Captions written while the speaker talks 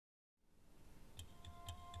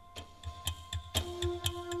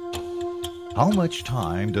How much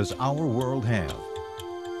time does our world have?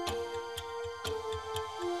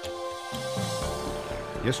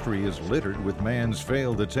 History is littered with man's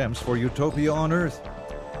failed attempts for utopia on earth.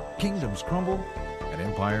 Kingdoms crumble and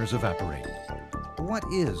empires evaporate. What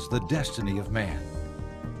is the destiny of man?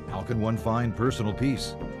 How can one find personal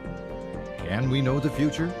peace? Can we know the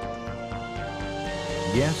future?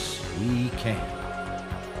 Yes, we can.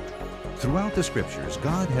 Throughout the Scriptures,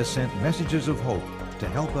 God has sent messages of hope to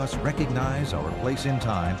help us recognize our place in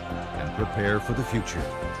time and prepare for the future.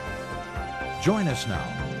 Join us now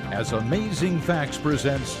as Amazing Facts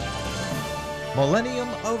presents Millennium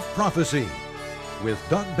of Prophecy with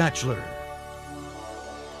Doug Batchelor.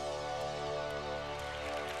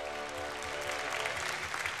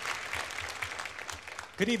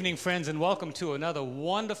 Good evening, friends, and welcome to another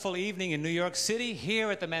wonderful evening in New York City here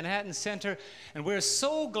at the Manhattan Center. And we're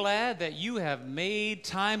so glad that you have made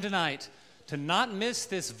time tonight to not miss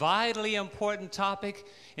this vitally important topic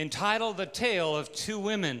entitled The Tale of Two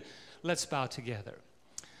Women. Let's bow together.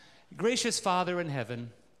 Gracious Father in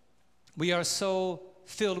heaven, we are so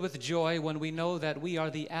filled with joy when we know that we are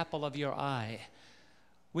the apple of your eye.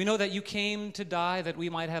 We know that you came to die that we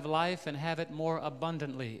might have life and have it more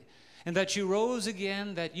abundantly, and that you rose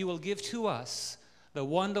again, that you will give to us the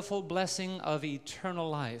wonderful blessing of eternal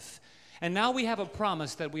life. And now we have a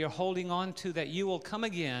promise that we are holding on to, that you will come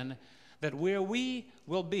again, that where we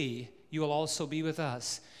will be, you will also be with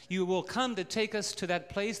us. You will come to take us to that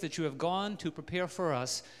place that you have gone to prepare for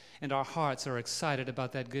us, and our hearts are excited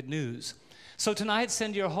about that good news. So tonight,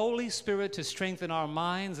 send your Holy Spirit to strengthen our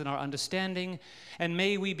minds and our understanding, and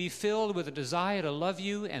may we be filled with a desire to love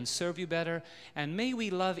you and serve you better, and may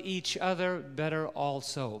we love each other better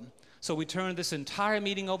also. So we turn this entire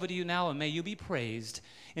meeting over to you now, and may you be praised.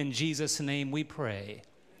 In Jesus' name we pray.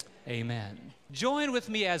 Amen. Join with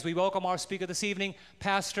me as we welcome our speaker this evening,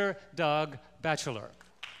 Pastor Doug Batchelor.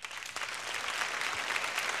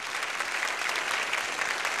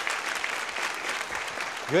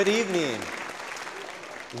 Good evening.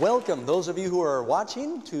 Welcome, those of you who are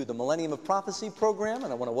watching, to the Millennium of Prophecy program,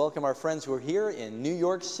 and I want to welcome our friends who are here in New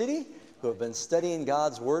York City who have been studying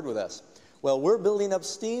God's Word with us. Well, we're building up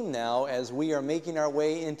steam now as we are making our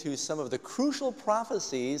way into some of the crucial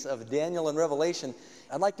prophecies of Daniel and Revelation.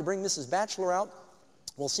 I'd like to bring Mrs. Batchelor out.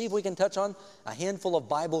 We'll see if we can touch on a handful of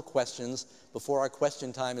Bible questions before our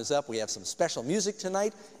question time is up. We have some special music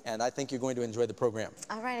tonight, and I think you're going to enjoy the program.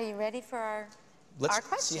 All right, are you ready for our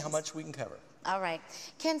Let's see how much we can cover. All right.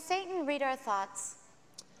 Can Satan read our thoughts?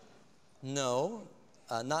 No,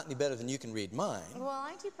 not any better than you can read mine. Well,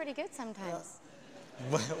 I do pretty good sometimes.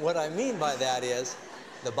 What I mean by that is,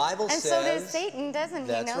 the Bible says... And so does Satan, doesn't he?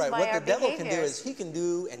 That's knows right. by What our the devil behaviors. can do is he can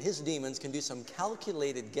do, and his demons can do some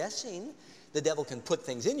calculated guessing. The devil can put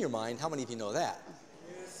things in your mind. How many of you know that?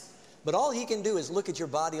 Yes. But all he can do is look at your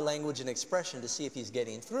body language and expression to see if he's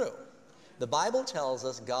getting through. The Bible tells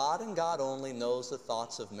us God and God only knows the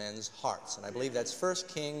thoughts of men's hearts. And I believe that's 1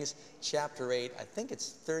 Kings chapter 8. I think it's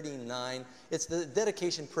 39. It's the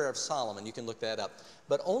dedication prayer of Solomon. You can look that up.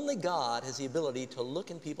 But only God has the ability to look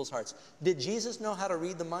in people's hearts. Did Jesus know how to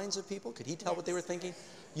read the minds of people? Could he tell what they were thinking?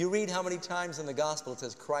 You read how many times in the gospel it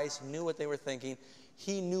says Christ knew what they were thinking.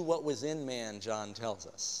 He knew what was in man, John tells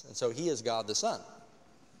us. And so he is God the Son.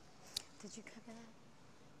 Did you cover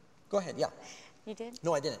that? Go ahead, yeah. You did?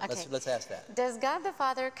 No, I didn't. Okay. Let's ask that. Does God the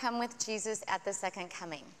Father come with Jesus at the second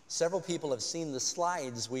coming? Several people have seen the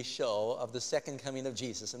slides we show of the second coming of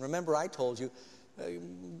Jesus. And remember, I told you,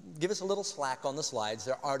 give us a little slack on the slides.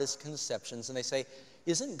 They're artist conceptions. And they say,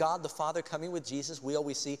 isn't God the Father coming with Jesus? We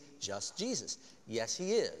always see just Jesus. Yes,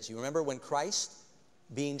 he is. You remember when Christ,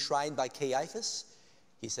 being tried by Caiaphas,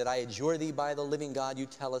 he said, I adjure thee by the living God, you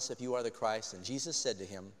tell us if you are the Christ. And Jesus said to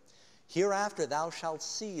him, hereafter thou shalt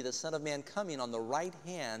see the Son of Man coming on the right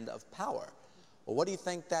hand of power. Well, what do you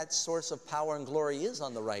think that source of power and glory is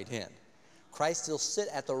on the right hand? Christ will sit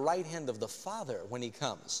at the right hand of the Father when he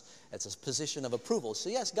comes. It's a position of approval. So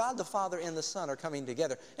yes, God the Father and the Son are coming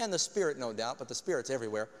together, and the Spirit, no doubt, but the Spirit's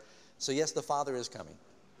everywhere. So yes, the Father is coming.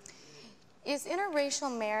 Is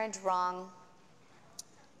interracial marriage wrong?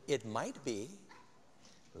 It might be.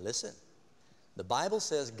 Listen. The Bible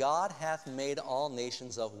says God hath made all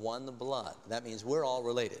nations of one blood. That means we're all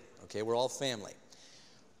related, okay? We're all family.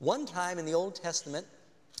 One time in the Old Testament,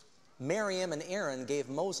 Miriam and Aaron gave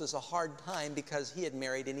Moses a hard time because he had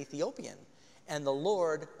married an Ethiopian. And the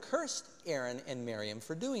Lord cursed Aaron and Miriam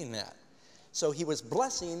for doing that. So he was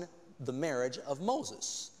blessing the marriage of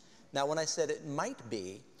Moses. Now, when I said it might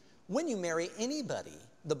be, when you marry anybody,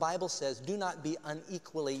 the Bible says, do not be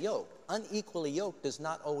unequally yoked. Unequally yoked does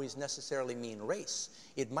not always necessarily mean race.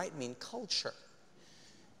 It might mean culture.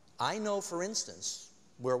 I know, for instance,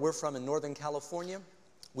 where we're from in Northern California,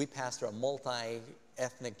 we pastor a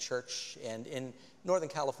multi-ethnic church, and in Northern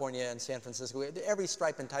California and San Francisco, every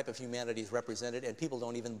stripe and type of humanity is represented, and people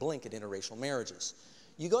don't even blink at interracial marriages.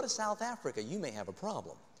 You go to South Africa, you may have a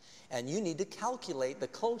problem. And you need to calculate the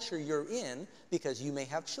culture you're in, because you may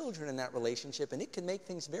have children in that relationship, and it can make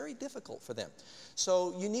things very difficult for them.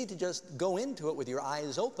 So you need to just go into it with your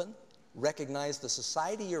eyes open, recognize the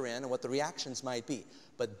society you're in and what the reactions might be.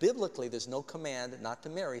 But biblically, there's no command not to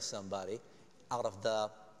marry somebody out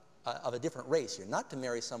of a different race. You're not to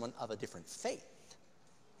marry someone of a different faith.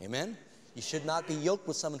 Amen? You should not be yoked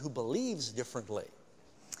with someone who believes differently.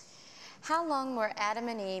 How long were Adam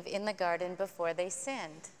and Eve in the garden before they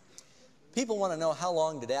sinned? People want to know, how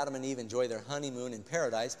long did Adam and Eve enjoy their honeymoon in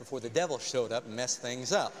paradise before the devil showed up and messed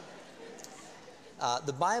things up?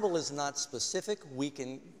 The Bible is not specific. We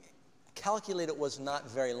can calculate it was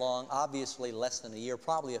not very long, obviously less than a year,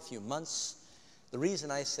 probably a few months. The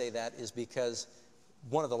reason I say that is because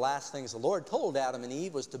one of the last things the Lord told Adam and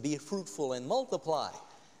Eve was to be fruitful and multiply.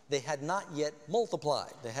 They had not yet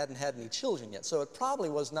multiplied. They hadn't had any children yet. So it probably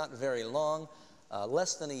was not very long,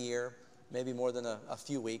 less than a year, maybe more than a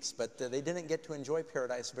few weeks, but they didn't get to enjoy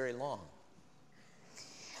paradise very long.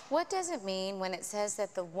 What does it mean when it says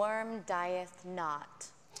that the worm dieth not?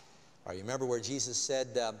 You remember where Jesus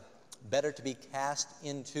said, better to be cast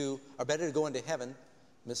into, or better to go into heaven,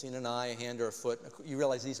 missing an eye, a hand, or a foot. You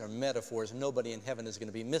realize these are metaphors. Nobody in heaven is going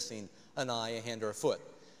to be missing an eye, a hand, or a foot.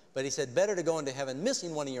 But he said, better to go into heaven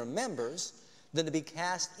missing one of your members than to be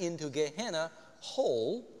cast into Gehenna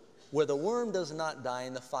whole, where the worm does not die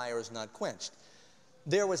and the fire is not quenched.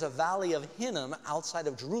 There was a valley of Hinnom outside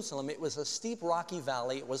of Jerusalem. It was a steep, rocky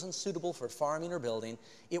valley. It wasn't suitable for farming or building.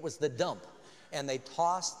 It was the dump. And they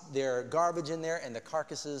tossed their garbage in there and the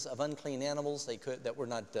carcasses of unclean animals that were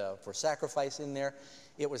not for sacrifice in there.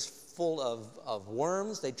 It was full of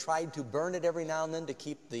worms. They tried to burn it every now and then to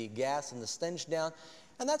keep the gas and the stench down.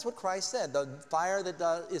 And that's what Christ said. The fire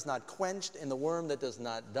that is not quenched and the worm that does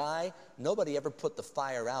not die. Nobody ever put the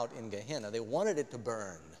fire out in Gehenna. They wanted it to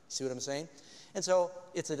burn. See what I'm saying? And so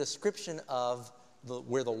it's a description of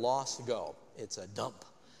where the lost go. It's a dump.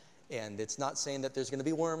 And it's not saying that there's going to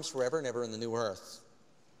be worms forever and ever in the new earth.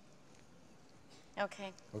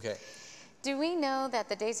 Okay. Okay. Do we know that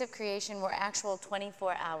the days of creation were actual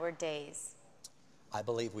 24-hour days? I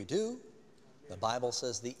believe we do. The Bible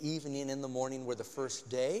says the evening and the morning were the first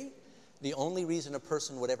day. The only reason a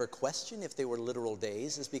person would ever question if they were literal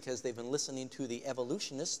days is because they've been listening to the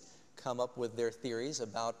evolutionists come up with their theories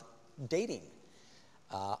about dating.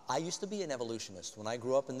 I used to be an evolutionist. When I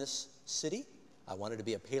grew up in this city, I wanted to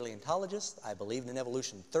be a paleontologist. I believed in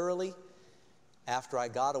evolution thoroughly. After I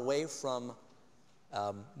got away from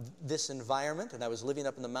this environment and I was living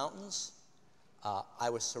up in the mountains, I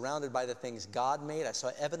was surrounded by the things God made. I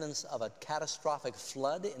saw evidence of a catastrophic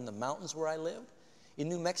flood in the mountains where I lived. In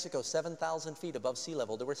New Mexico, 7,000 feet above sea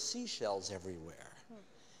level, there were seashells everywhere.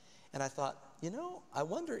 And I thought, you know, I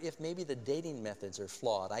wonder if maybe the dating methods are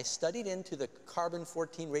flawed. I studied into the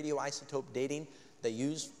carbon-14 radioisotope dating they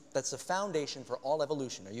use. That's the foundation for all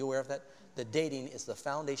evolution. Are you aware of that? The dating is the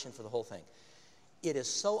foundation for the whole thing. It is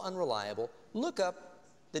so unreliable. Look up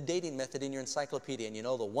the dating method in your encyclopedia, and you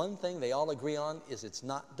know the one thing they all agree on is it's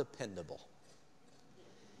not dependable.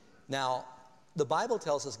 Now, the Bible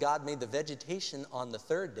tells us God made the vegetation on the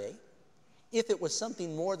third day. If it was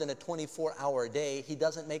something more than a 24-hour day, he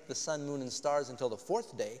doesn't make the sun, moon, and stars until the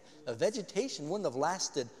fourth day. The vegetation wouldn't have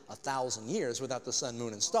lasted 1,000 years without the sun,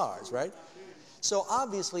 moon, and stars, right? So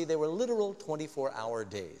obviously they were literal 24-hour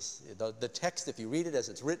days. The text, if you read it as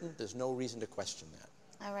it's written, there's no reason to question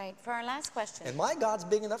that. All right, for our last question. And my God's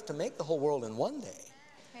big enough to make the whole world in one day.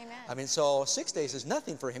 Amen. I mean, so 6 days is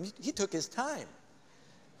nothing for him. He took his time.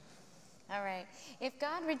 All right. If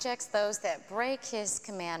God rejects those that break his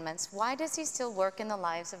commandments, why does he still work in the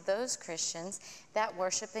lives of those Christians that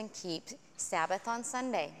worship and keep Sabbath on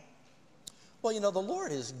Sunday? Well, you know, the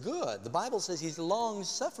Lord is good. The Bible says he's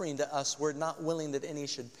long-suffering to us. We're not willing that any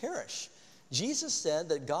should perish. Jesus said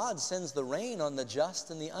that God sends the rain on the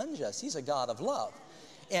just and the unjust. He's a God of love.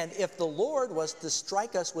 And if the Lord was to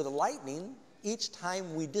strike us with lightning each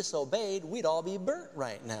time we disobeyed, we'd all be burnt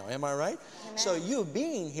right now. Am I right? Amen. So you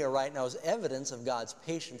being here right now is evidence of God's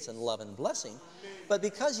patience and love and blessing. But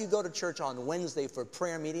because you go to church on Wednesday for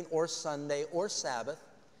prayer meeting or Sunday or Sabbath,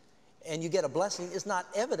 and you get a blessing, is not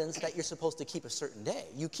evidence that you're supposed to keep a certain day.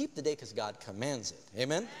 You keep the day because God commands it.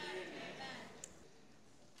 Amen?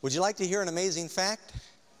 Would you like to hear an amazing fact?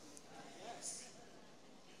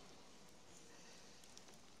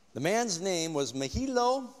 The man's name was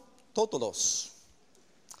Mihilo Totolos.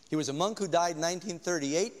 He was a monk who died in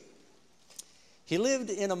 1938. He lived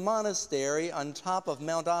in a monastery on top of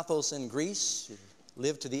Mount Athos in Greece. He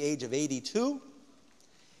lived to the age of 82.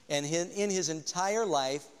 And in his entire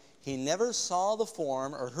life, he never saw the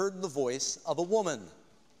form or heard the voice of a woman.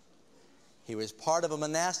 He was part of a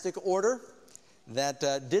monastic order that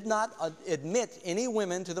did not admit any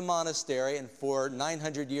women to the monastery, and for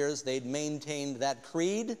 900 years they'd maintained that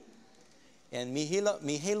creed. And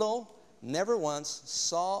Mihailo never once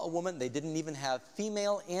saw a woman. They didn't even have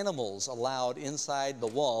female animals allowed inside the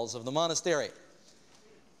walls of the monastery.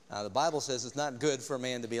 Now, the Bible says it's not good for a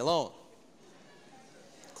man to be alone.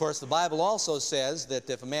 Of course, the Bible also says that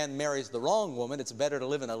if a man marries the wrong woman, it's better to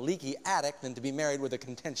live in a leaky attic than to be married with a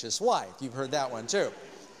contentious wife. You've heard that one too.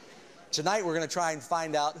 Tonight we're going to try and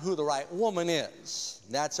find out who the right woman is.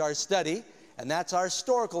 That's our study, and that's our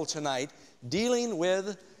historical tonight, dealing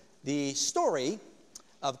with the story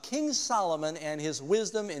of King Solomon and his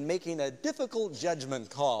wisdom in making a difficult judgment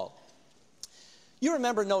call. You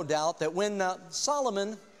remember, no doubt, that when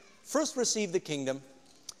Solomon first received the kingdom,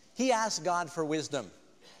 he asked God for wisdom.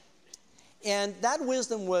 And that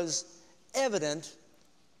wisdom was evident,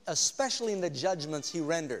 especially in the judgments he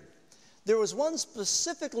rendered. There was one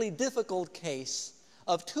specifically difficult case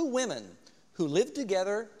of two women who lived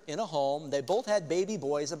together in a home. They both had baby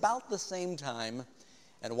boys about the same time.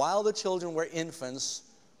 And while the children were infants,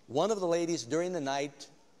 one of the ladies during the night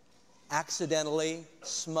accidentally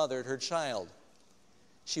smothered her child.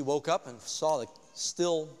 She woke up and saw the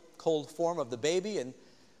still cold form of the baby, and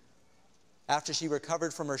after she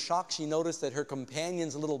recovered from her shock, she noticed that her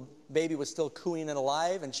companion's little baby was still cooing and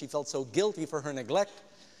alive, and she felt so guilty for her neglect.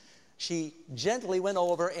 She gently went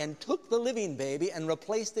over and took the living baby and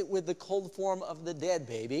replaced it with the cold form of the dead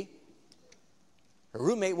baby. Her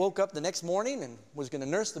roommate woke up the next morning and was going to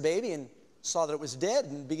nurse the baby and saw that it was dead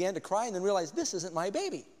and began to cry, and then realized, this isn't my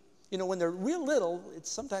baby. You know, when they're real little,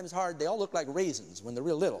 it's sometimes hard. They all look like raisins when they're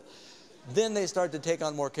real little. Then they start to take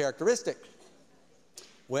on more characteristic.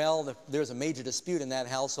 Well, there's a major dispute in that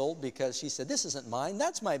household because she said, this isn't mine,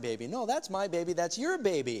 that's my baby. No, that's my baby, that's your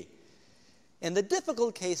baby. And the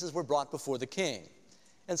difficult cases were brought before the king.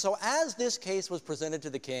 And so as this case was presented to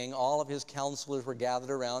the king, all of his counselors were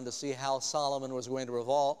gathered around to see how Solomon was going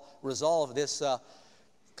to resolve this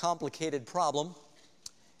complicated problem.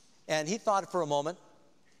 And he thought for a moment.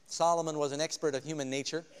 Solomon was an expert of human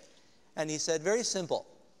nature. And he said, very simple.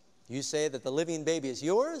 You say that the living baby is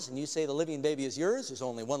yours, and you say the living baby is yours. There's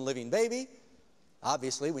only one living baby.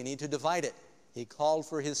 Obviously, we need to divide it. He called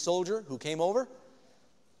for his soldier who came over,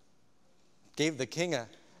 gave the king a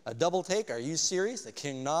double take. Are you serious? The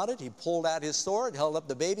king nodded. He pulled out his sword, held up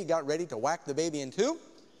the baby, got ready to whack the baby in two.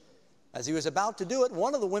 As he was about to do it,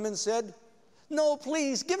 one of the women said, no,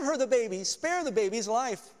 please, give her the baby. Spare the baby's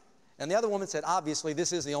life. And the other woman said, obviously,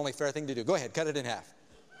 this is the only fair thing to do. Go ahead, cut it in half.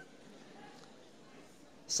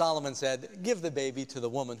 Solomon said, give the baby to the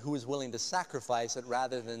woman who is willing to sacrifice it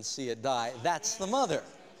rather than see it die. That's the mother.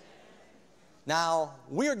 Now,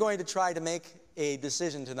 we're going to try to make a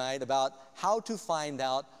decision tonight about how to find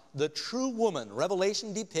out the true woman.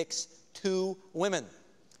 Revelation depicts two women.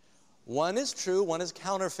 One is true, one is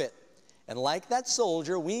counterfeit. And like that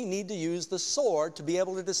soldier, we need to use the sword to be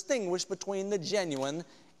able to distinguish between the genuine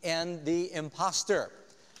and the impostor.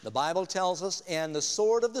 The Bible tells us, and the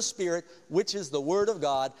sword of the Spirit, which is the Word of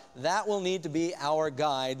God, that will need to be our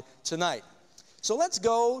guide tonight. So let's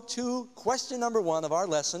go to question number one of our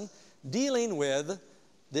lesson, dealing with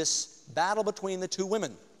this battle between the two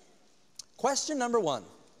women. Question number one,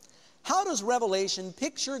 how does Revelation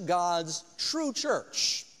picture God's true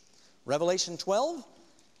church? Revelation 12,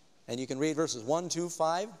 and you can read verses 1, 2,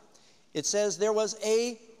 5. It says, there was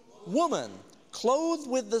a woman clothed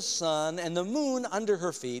with the sun and the moon under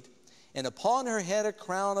her feet, and upon her head a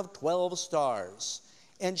crown of 12 stars.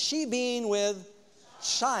 And she, being with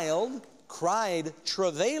child, cried,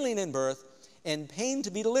 travailing in birth, and pain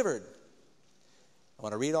to be delivered. I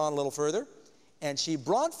want to read on a little further. And she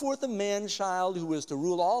brought forth a man-child who was to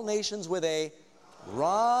rule all nations with a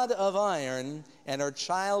rod of iron, and her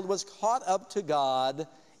child was caught up to God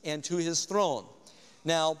and to his throne.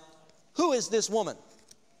 Now, who is this woman?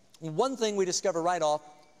 One thing we discover right off,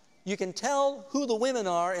 you can tell who the women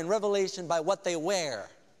are in Revelation by what they wear.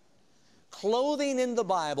 Clothing in the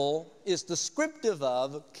Bible is descriptive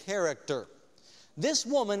of character. This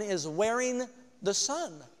woman is wearing the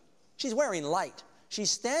sun. She's wearing light.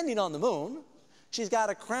 She's standing on the moon. She's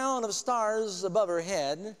got a crown of stars above her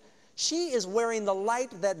head. She is wearing the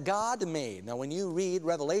light that God made. Now, when you read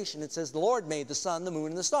Revelation, it says the Lord made the sun, the moon,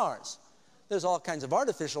 and the stars. There's all kinds of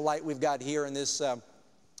artificial light we've got here in this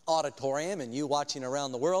auditorium and you watching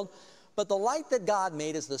around the world. But the light that God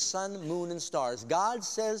made is the sun, moon, and stars. God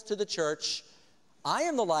says to the church, I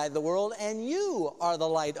am the light of the world, and you are the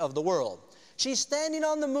light of the world. She's standing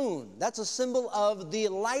on the moon. That's a symbol of the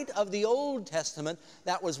light of the Old Testament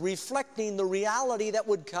that was reflecting the reality that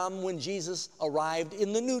would come when Jesus arrived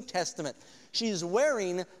in the New Testament. She's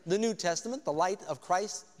wearing the New Testament, the light of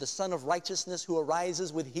Christ, the Son of Righteousness who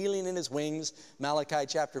arises with healing in his wings, Malachi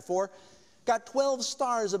chapter 4. Got 12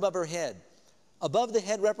 stars above her head. Above the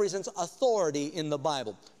head represents authority in the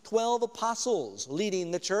Bible. 12 apostles leading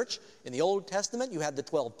the church. In the Old Testament, you had the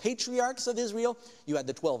 12 patriarchs of Israel. You had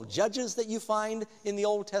the 12 judges that you find in the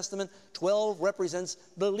Old Testament. 12 represents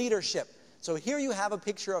the leadership. So here you have a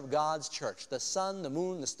picture of God's church. The sun, the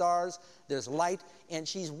moon, the stars, there's light, and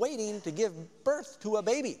she's waiting to give birth to a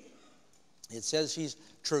baby. It says she's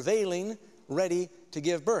travailing, ready to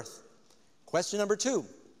give birth. Question number 2.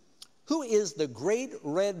 Who is the great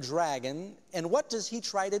red dragon, and what does he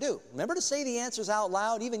try to do? Remember to say the answers out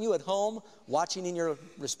loud, even you at home, watching in your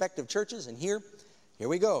respective churches, and here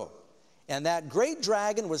we go. And that great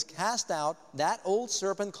dragon was cast out, that old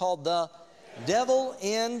serpent called the devil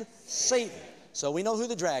and Satan. So we know who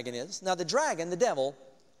the dragon is. Now the dragon, the devil,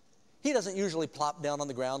 he doesn't usually plop down on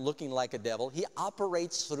the ground looking like a devil. He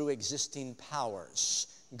operates through existing powers,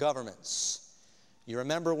 governments. You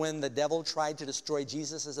remember when the devil tried to destroy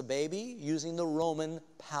Jesus as a baby using the Roman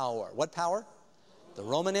power. What power? The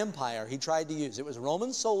Roman Empire he tried to use. It was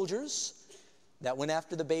Roman soldiers that went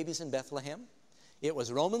after the babies in Bethlehem. It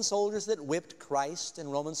was Roman soldiers that whipped Christ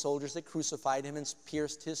and Roman soldiers that crucified him and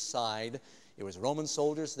pierced his side. It was Roman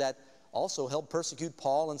soldiers that also helped persecute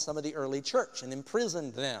Paul and some of the early church and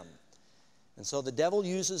imprisoned them. And so the devil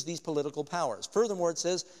uses these political powers. Furthermore, it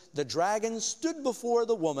says, the dragon stood before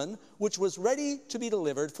the woman, which was ready to be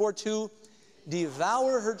delivered, for to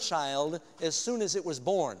devour her child as soon as it was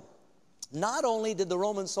born. Not only did the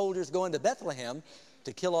Roman soldiers go into Bethlehem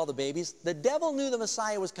to kill all the babies, the devil knew the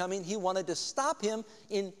Messiah was coming. He wanted to stop him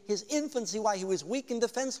in his infancy while he was weak and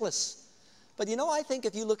defenseless. But you know, I think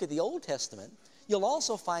if you look at the Old Testament, you'll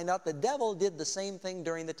also find out the devil did the same thing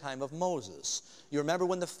during the time of Moses. You remember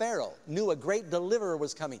when the Pharaoh knew a great deliverer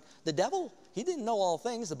was coming. The devil, he didn't know all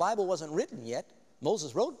things. The Bible wasn't written yet.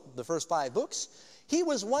 Moses wrote the first 5 books. He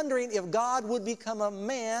was wondering if God would become a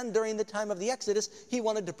man during the time of the Exodus. He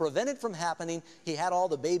wanted to prevent it from happening. He had all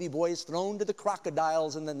the baby boys thrown to the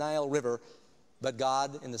crocodiles in the Nile River. But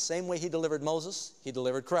God, in the same way he delivered Moses, he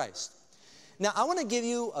delivered Christ. Now, I want to give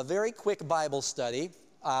you a very quick Bible study.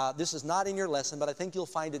 This is not in your lesson, but I think you'll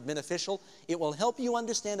find it beneficial. It will help you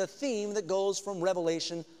understand a theme that goes from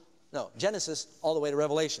Genesis all the way to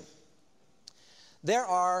Revelation. There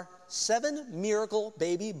are 7 miracle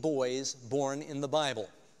baby boys born in the Bible.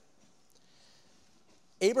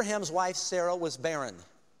 Abraham's wife Sarah was barren.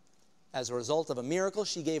 As a result of a miracle,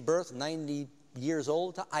 she gave birth 90 years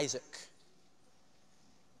old to Isaac.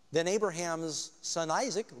 Then Abraham's son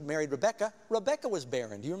Isaac married Rebekah. Rebekah was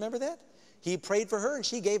barren. Do you remember that? He prayed for her and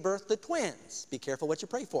she gave birth to twins. Be careful what you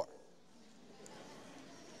pray for.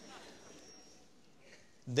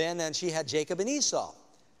 And she had Jacob and Esau.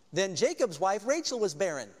 Then Jacob's wife Rachel was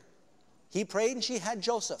barren. He prayed and she had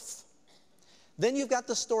Joseph. Then you've got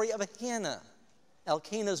the story of Hannah,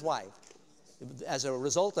 Elkanah's wife. As a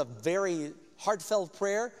result of very heartfelt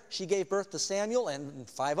prayer, she gave birth to Samuel and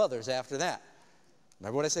 5 others after that.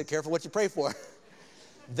 Remember what I said, careful what you pray for.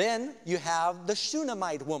 Then you have the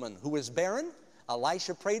Shunammite woman who was barren.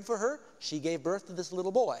 Elisha prayed for her. She gave birth to this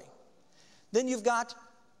little boy. Then you've got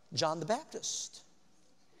John the Baptist.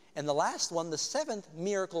 And the last one, the 7th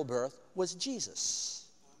miracle birth, was Jesus.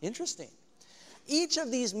 Interesting. Each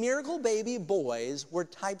of these miracle baby boys were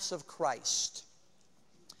types of Christ.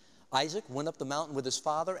 Isaac went up the mountain with his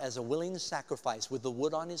father as a willing sacrifice with the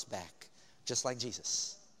wood on his back, just like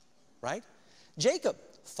Jesus, right? Jacob,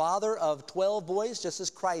 father of 12 boys, just as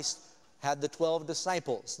Christ had the 12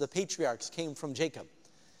 disciples. The patriarchs came from Jacob.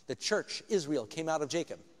 The church, Israel, came out of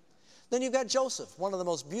Jacob. Then you've got Joseph, one of the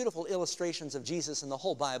most beautiful illustrations of Jesus in the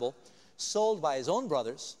whole Bible, sold by his own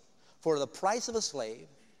brothers for the price of a slave.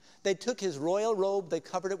 They took his royal robe, they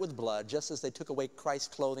covered it with blood, just as they took away Christ's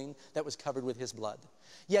clothing that was covered with his blood.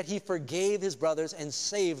 Yet he forgave his brothers and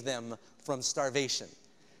saved them from starvation,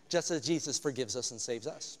 just as Jesus forgives us and saves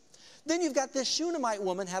us. Then you've got this Shunammite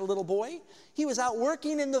woman, had a little boy. He was out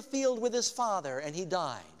working in the field with his father, and he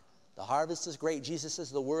died. The harvest is great. Jesus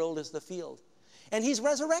says the world is the field. And he's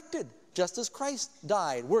resurrected, just as Christ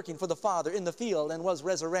died, working for the Father in the field and was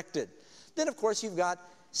resurrected. Then, of course, you've got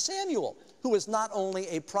Samuel, who was not only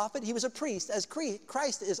a prophet, he was a priest, as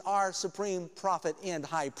Christ is our supreme prophet and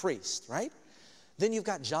high priest, right? Then you've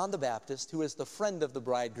got John the Baptist, who is the friend of the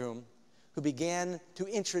bridegroom, who began to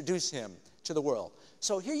introduce him to the world.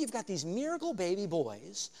 So here you've got these miracle baby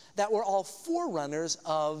boys that were all forerunners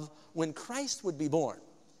of when Christ would be born.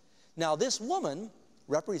 Now this woman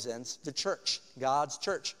represents the church, God's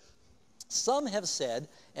church. Some have said,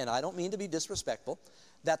 and I don't mean to be disrespectful,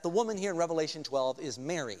 that the woman here in Revelation 12 is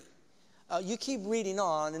Mary. You keep reading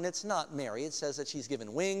on, and it's not Mary. It says that she's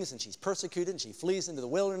given wings, and she's persecuted, and she flees into the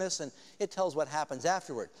wilderness, and it tells what happens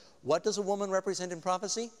afterward. What does a woman represent in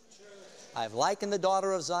prophecy? I've likened the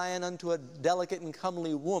daughter of Zion unto a delicate and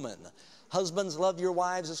comely woman. Husbands, love your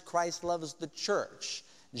wives as Christ loves the church.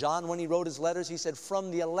 John, when he wrote his letters, he said,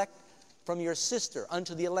 from the elect, from your sister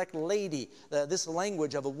unto the elect lady. This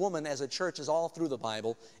language of a woman as a church is all through the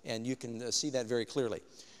Bible, and you can see that very clearly.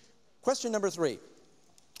 Question number 3.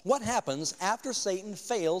 What happens after Satan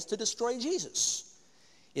fails to destroy Jesus?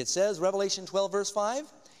 It says, Revelation 12, verse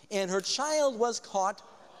 5, and her child was caught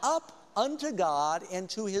up unto God and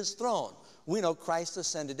to his throne. We know Christ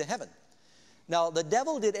ascended to heaven. Now, the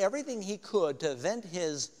devil did everything he could to vent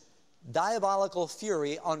his diabolical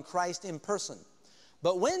fury on Christ in person.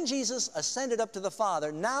 But when Jesus ascended up to the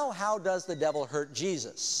Father, now how does the devil hurt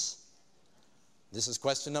Jesus? This is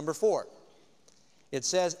question number 4. It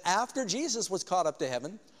says, after Jesus was caught up to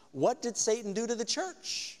heaven, what did Satan do to the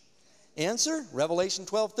church? Answer, Revelation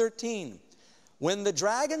 12:13. When the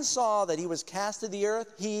dragon saw that he was cast to the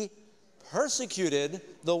earth, he persecuted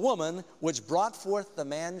the woman which brought forth the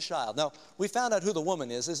man-child. Now, we found out who the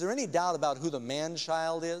woman is. Is there any doubt about who the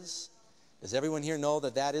man-child is? Does everyone here know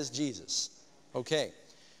that that is Jesus? Okay.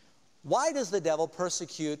 Why does the devil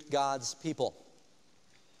persecute God's people?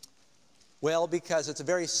 Well, because it's a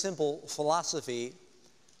very simple philosophy.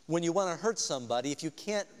 When you want to hurt somebody, if you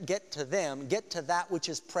can't get to them, get to that which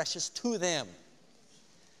is precious to them.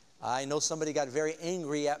 I know somebody got very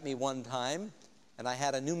angry at me one time, and I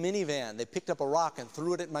had a new minivan. They picked up a rock and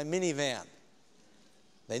threw it at my minivan.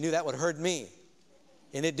 They knew that would hurt me,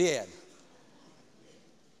 and it did.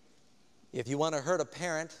 If you want to hurt a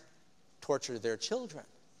parent, torture their children.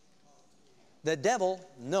 The devil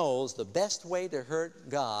knows the best way to hurt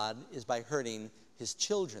God is by hurting his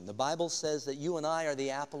children. The Bible says that you and I are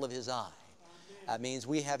the apple of his eye. That means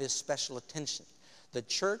we have his special attention. The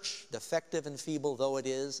church, defective and feeble though it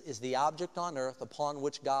is the object on earth upon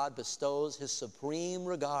which God bestows his supreme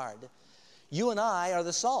regard. You and I are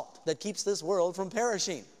the salt that keeps this world from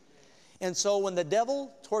perishing. And so when the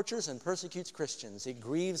devil tortures and persecutes Christians, it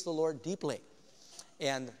grieves the Lord deeply.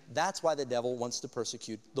 And that's why the devil wants to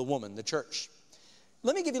persecute the woman, the church.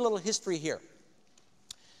 Let me give you a little history here.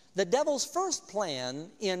 The devil's first plan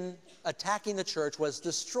in attacking the church was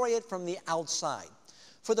destroy it from the outside.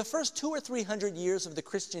 For the first 200 or 300 years of the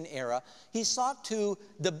Christian era, he sought to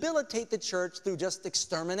debilitate the church through just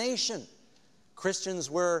extermination. Christians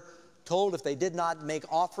were told if they did not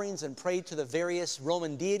make offerings and pray to the various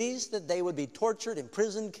Roman deities that they would be tortured,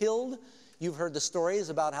 imprisoned, killed. You've heard the stories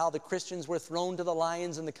about how the Christians were thrown to the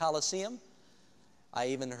lions in the Colosseum. I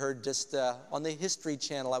even heard just on the History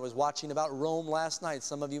Channel, I was watching about Rome last night.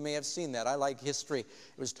 Some of you may have seen that. I like history.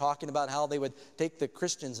 It was talking about how they would take the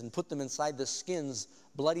Christians and put them inside the skins,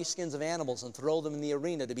 bloody skins of animals, and throw them in the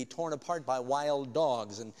arena to be torn apart by wild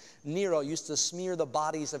dogs. And Nero used to smear the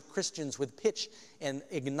bodies of Christians with pitch and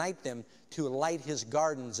ignite them to light his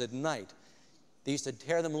gardens at night. They used to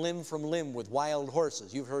tear them limb from limb with wild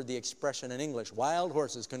horses. You've heard the expression in English, wild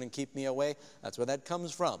horses couldn't keep me away. That's where that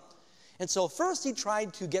comes from. And so first he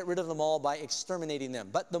tried to get rid of them all by exterminating them.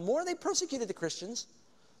 But the more they persecuted the Christians,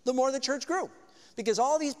 the more the church grew. Because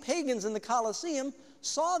all these pagans in the Colosseum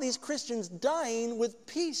saw these Christians dying with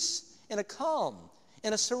peace and a calm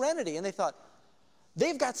and a serenity. And they thought,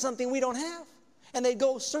 they've got something we don't have. And they'd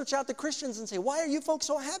go search out the Christians and say, why are you folks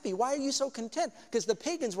so happy? Why are you so content? Because the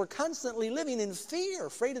pagans were constantly living in fear,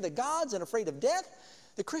 afraid of the gods and afraid of death.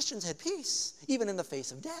 The Christians had peace, even in the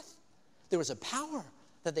face of death. There was a power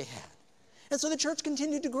that they had. And so the church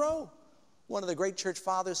continued to grow. One of the great church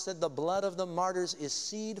fathers said, the blood of the martyrs is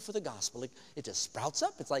seed for the gospel. It just sprouts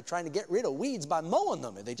up. It's like trying to get rid of weeds by mowing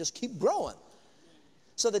them, and they just keep growing.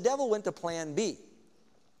 So the devil went to plan B.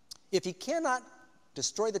 If he cannot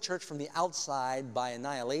destroy the church from the outside by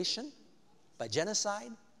annihilation, by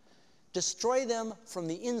genocide, destroy them from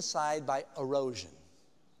the inside by erosion.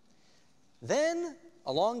 Then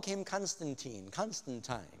along came Constantine.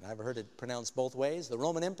 I've heard it pronounced both ways, the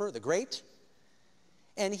Roman emperor, the Great.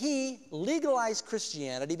 And he legalized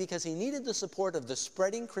Christianity because he needed the support of the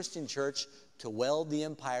spreading Christian church to weld the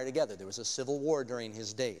empire together. There was a civil war during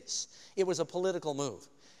his days. It was a political move.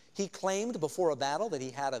 He claimed before a battle that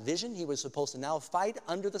he had a vision. He was supposed to now fight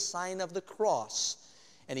under the sign of the cross.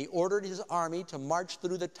 And he ordered his army to march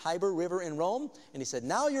through the Tiber River in Rome. And he said,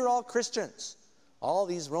 now you're all Christians. All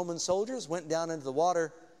these Roman soldiers went down into the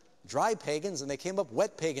water, dry pagans, and they came up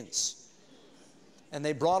wet pagans. And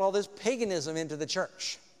they brought all this paganism into the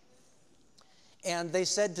church. And they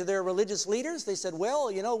said to their religious leaders, they said,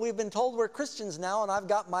 well, you know, we've been told we're Christians now, and I've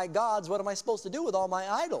got my gods. What am I supposed to do with all my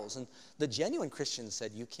idols? And the genuine Christians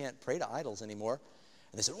said, you can't pray to idols anymore.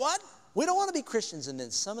 And they said, what? We don't want to be Christians. And then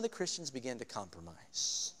some of the Christians began to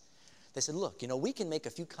compromise. They said, look, you know, we can make a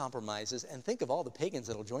few compromises and think of all the pagans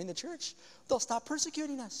that will join the church. They'll stop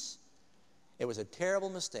persecuting us. It was a terrible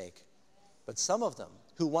mistake. But some of them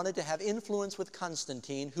who wanted to have influence with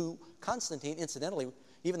Constantine, incidentally,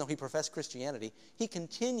 even though he professed Christianity, he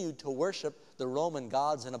continued to worship the Roman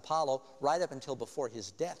gods and Apollo right up until before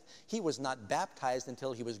his death. He was not baptized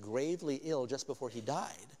until he was gravely ill just before he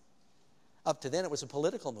died. Up to then, it was a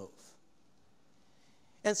political move.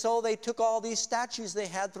 And so they took all these statues they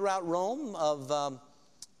had throughout Rome of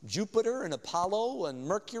Jupiter and Apollo and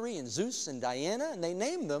Mercury and Zeus and Diana, and they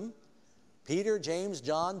named them Peter, James,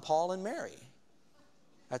 John, Paul, and Mary.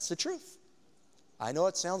 That's the truth. I know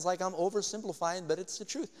it sounds like I'm oversimplifying, but it's the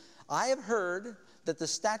truth. I have heard that the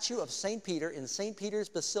statue of St. Peter in St. Peter's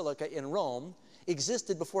Basilica in Rome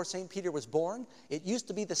existed before St. Peter was born. It used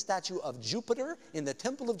to be the statue of Jupiter in the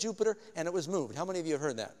Temple of Jupiter, and it was moved. How many of you have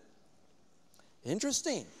heard that?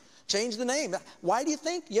 Interesting. Change the name. Why do you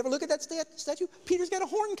think? You ever look at that statue? Peter's got a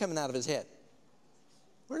horn coming out of his head.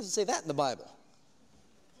 Where does it say that in the Bible?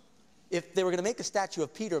 If they were going to make a statue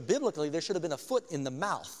of Peter biblically, there should have been a foot in the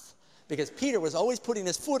mouth, because Peter was always putting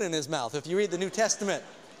his foot in his mouth, if you read the New Testament.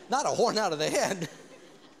 Not a horn out of the head.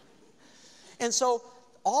 And so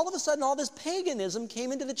all of a sudden, all this paganism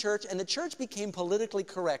came into the church, and the church became politically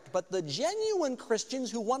correct. But the genuine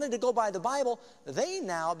Christians who wanted to go by the Bible, they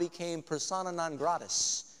now became persona non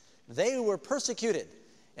gratis. They were persecuted.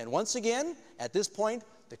 And once again, at this point,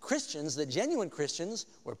 the Christians, the genuine Christians,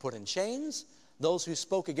 were put in chains. Those who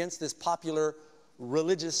spoke against this popular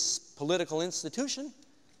religious political institution,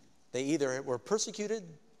 they either were persecuted,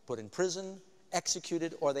 put in prison,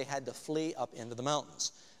 executed, or they had to flee up into the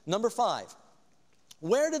mountains. Number 5.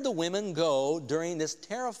 Where did the women go during this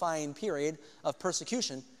terrifying period of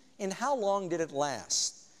persecution, and how long did it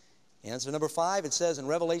last? Answer number 5, it says in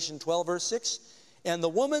Revelation 12, verse 6, and the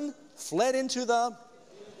woman fled into the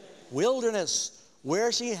wilderness,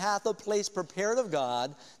 where she hath a place prepared of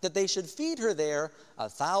God, that they should feed her there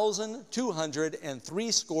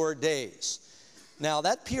 1,260 days. Now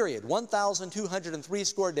that period,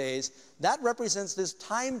 1,260 days, that represents this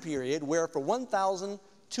time period where for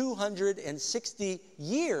 1,260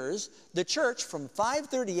 years, the church from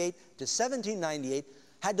 538 to 1798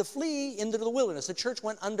 had to flee into the wilderness. The church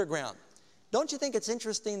went underground. Don't you think it's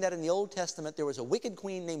interesting that in the Old Testament there was a wicked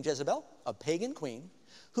queen named Jezebel, a pagan queen,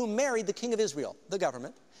 who married the king of Israel, the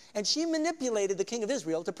government, and she manipulated the king of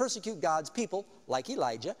Israel to persecute God's people like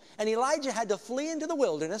Elijah, and Elijah had to flee into the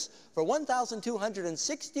wilderness for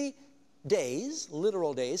 1,260 days,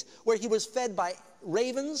 literal days, where he was fed by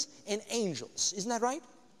ravens and angels. Isn't that right?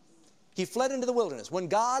 He fled into the wilderness. When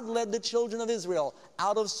God led the children of Israel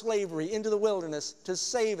out of slavery into the wilderness to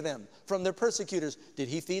save them from their persecutors, did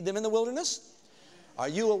he feed them in the wilderness? Are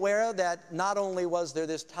you aware that not only was there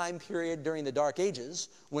this time period during the Dark Ages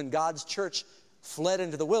when God's church fled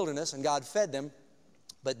into the wilderness and God fed them,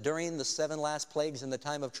 but during the 7 last plagues in the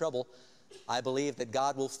time of trouble, I believe that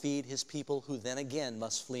God will feed his people who then again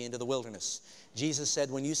must flee into the wilderness. Jesus said,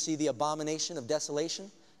 when you see the abomination of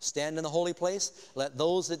desolation, stand in the holy place. Let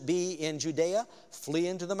those that be in Judea flee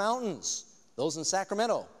into the mountains. Those in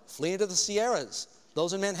Sacramento, flee into the Sierras.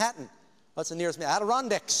 Those in Manhattan, what's the nearest?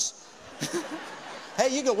 Adirondacks. Hey,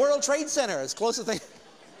 you go World Trade Center, as close as thing.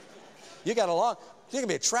 You got you can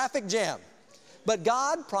be a traffic jam. But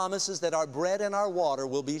God promises that our bread and our water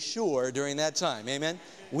will be sure during that time. Amen?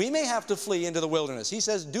 We may have to flee into the wilderness. He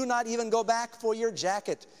says, do not even go back for your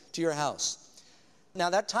jacket to your house. Now,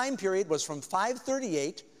 that time period was from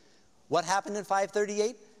 538. What happened in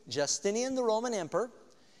 538? Justinian, the Roman emperor,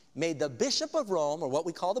 made the Bishop of Rome, or what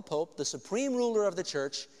we call the Pope, the supreme ruler of the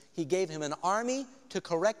church. He gave him an army to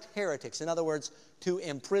correct heretics. In other words, to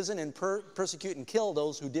imprison and persecute and kill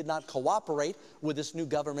those who did not cooperate with this new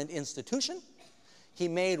government institution. He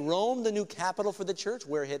made Rome the new capital for the church,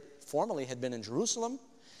 where it formerly had been in Jerusalem.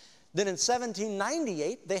 Then in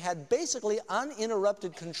 1798, they had basically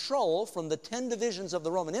uninterrupted control from the 10 divisions of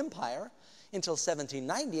the Roman Empire until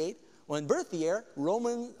 1798, when Berthier,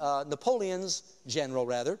 Napoleon's general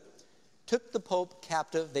rather, took the Pope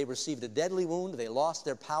captive. They received a deadly wound. They lost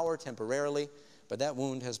their power temporarily, but that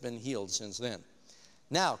wound has been healed since then.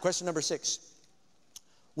 Now, question number 6.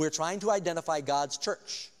 We're trying to identify God's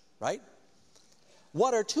church, right?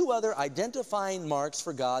 What are 2 other identifying marks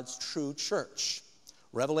for God's true church?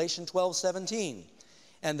 Revelation 12:17.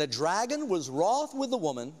 And the dragon was wroth with the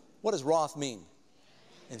woman. What does wroth mean?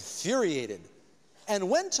 Infuriated. And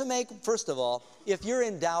went to make, first of all, if you're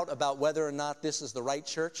in doubt about whether or not this is the right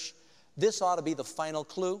church, this ought to be the final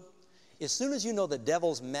clue. As soon as you know the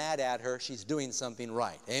devil's mad at her, she's doing something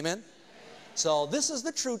right. Amen? So this is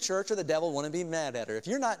the true church, or the devil wouldn't be mad at her. If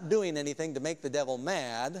you're not doing anything to make the devil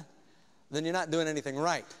mad, then you're not doing anything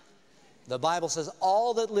right. The Bible says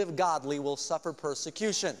all that live godly will suffer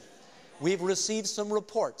persecution. We've received some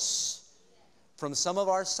reports from some of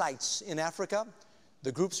our sites in Africa.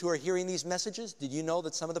 The groups who are hearing these messages, did you know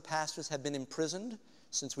that some of the pastors have been imprisoned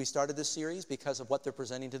since we started this series because of what they're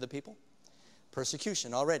presenting to the people?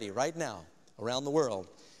 Persecution already, right now, around the world,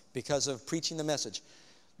 because of preaching the message.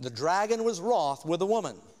 The dragon was wroth with the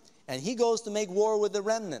woman, and he goes to make war with the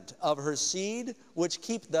remnant of her seed, which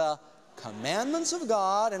keep the commandments of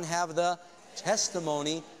God and have the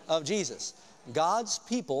testimony of Jesus. God's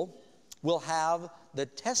people will have the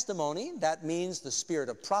testimony. That means the spirit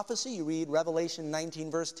of prophecy. You read Revelation 19,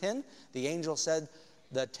 verse 10. The angel said,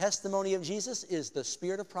 the testimony of Jesus is the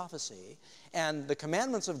spirit of prophecy, and the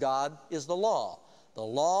commandments of God is the law. The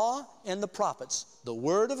law and the prophets, the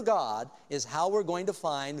Word of God, is how we're going to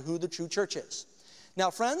find who the true church is.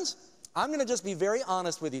 Now, friends, I'm going to just be very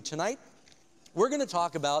honest with you tonight. We're going to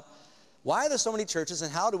talk about why there's so many churches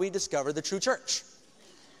and how do we discover the true church.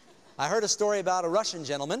 I heard a story about a Russian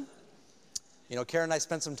gentleman. You know, Karen and I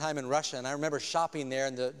spent some time in Russia, and I remember shopping there,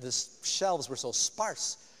 and the shelves were so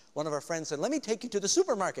sparse. One of our friends said, let me take you to the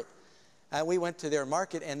supermarket. And we went to their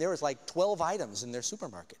market, and there was like 12 items in their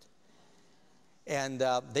supermarket. And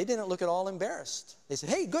they didn't look at all embarrassed. They said,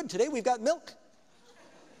 hey, good, today we've got milk.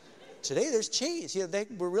 Today there's cheese. You know, they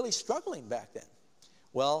were really struggling back then.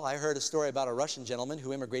 Well, I heard a story about a Russian gentleman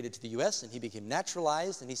who immigrated to the U.S., and he became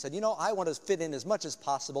naturalized, and he said, you know, I want to fit in as much as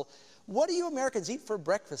possible. What do you Americans eat for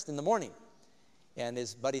breakfast in the morning? And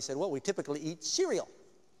his buddy said, well, we typically eat cereal.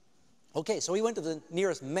 Okay, so he went to the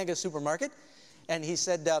nearest mega supermarket, and he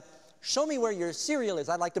said, show me where your cereal is.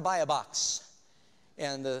 I'd like to buy a box.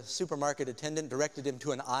 And the supermarket attendant directed him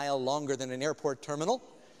to an aisle longer than an airport terminal.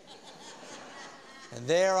 And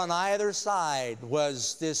there on either side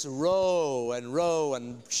was this row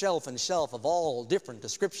and shelf of all different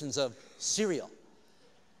descriptions of cereal.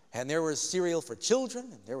 And there was cereal for children,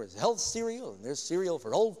 and there was health cereal, and there's cereal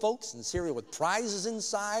for old folks, and cereal with prizes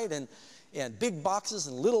inside, and big boxes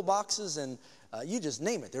and little boxes, and you just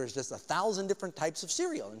name it. There's just 1,000 different types of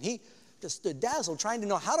cereal. And he just stood dazzled trying to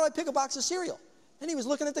know, how do I pick a box of cereal? And he was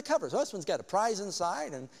looking at the covers. Oh, this one's got a prize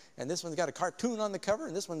inside, and this one's got a cartoon on the cover,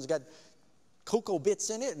 and this one's got cocoa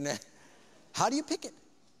bits in it, and how do you pick it?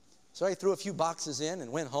 So he threw a few boxes in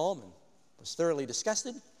and went home and was thoroughly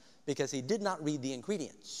disgusted because he did not read the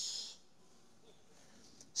ingredients.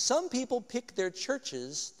 Some people pick their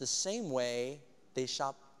churches the same way they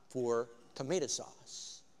shop for tomato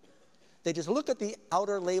sauce. They just look at the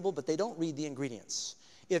outer label, but they don't read the ingredients.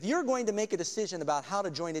 If you're going to make a decision about how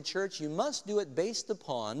to join a church, you must do it based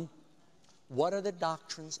upon what are the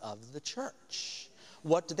doctrines of the church.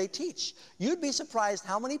 What do they teach? You'd be surprised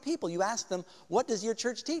how many people you ask them, what does your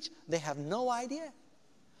church teach? They have no idea.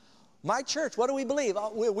 My church, what do we believe?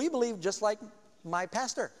 We believe just like my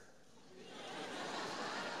pastor.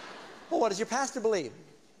 Well, what does your pastor believe?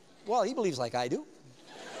 Well, he believes like I do.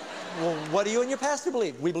 Well, what do you and your pastor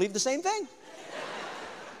believe? We believe the same thing.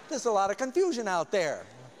 There's a lot of confusion out there.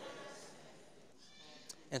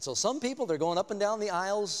 And so some people, they're going up and down the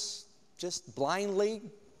aisles just blindly,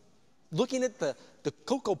 looking at the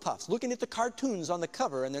Cocoa Puffs, looking at the cartoons on the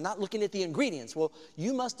cover, and they're not looking at the ingredients. Well,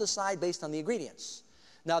 you must decide based on the ingredients.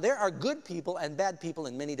 Now, there are good people and bad people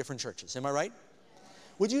in many different churches. Am I right?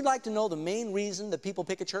 Would you like to know the main reason that people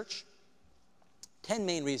pick a church? 10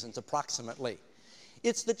 main reasons, approximately.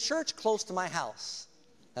 It's the church close to my house.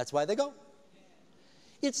 That's why they go.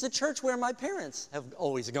 It's the church where my parents have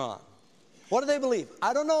always gone. What do they believe?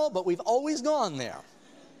 I don't know, but we've always gone there.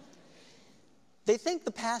 They think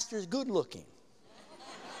the pastor's good looking.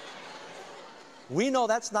 We know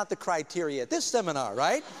that's not the criteria at this seminar,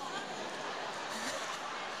 right?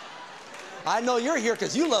 I know you're here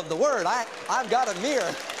because you love the Word. I've got a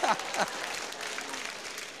mirror.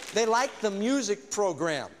 They like the music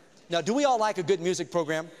program. Now, do we all like a good music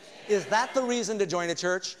program? Is that the reason to join a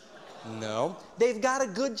church? No. They've got a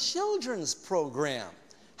good children's program.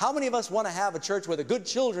 How many of us want to have a church with a good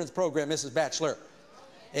children's program, Mrs. Batchelor?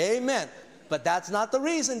 Amen. But that's not the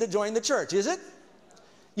reason to join the church, is it?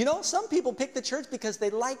 You know, some people pick the church because they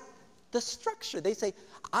like the structure. They say,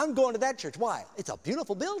 I'm going to that church. Why? It's a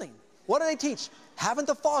beautiful building. What do they teach? Haven't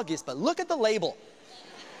the foggiest, but look at the label.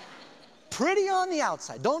 Pretty on the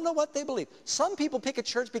outside, don't know what they believe. Some people pick a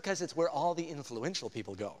church because it's where all the influential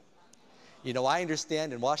people go. You know, I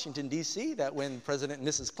understand in Washington, D.C., that when President and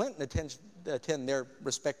Mrs. Clinton attend their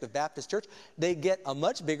respective Baptist church, they get a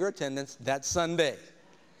much bigger attendance that Sunday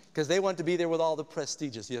because they want to be there with all the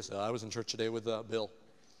prestigious. Yes, I was in church today with Bill.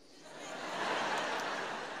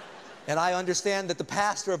 And I understand that the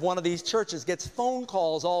pastor of one of these churches gets phone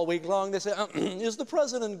calls all week long. They say, is the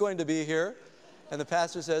president going to be here? And the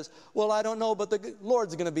pastor says, well, I don't know, but the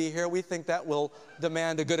Lord's going to be here. We think that will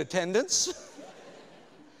demand a good attendance.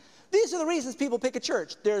 These are the reasons people pick a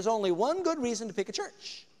church. There's only one good reason to pick a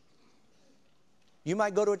church. You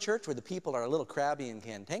might go to a church where the people are a little crabby and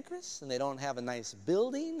cantankerous, and they don't have a nice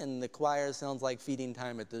building, and the choir sounds like feeding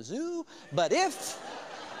time at the zoo. But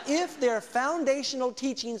if their foundational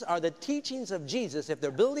teachings are the teachings of Jesus, if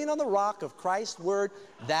they're building on the rock of Christ's word,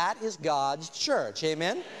 that is God's church.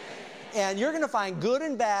 Amen? And you're going to find good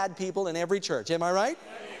and bad people in every church. Am I right?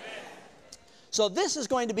 So this is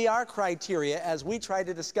going to be our criteria as we try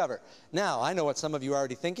to discover. Now, I know what some of you are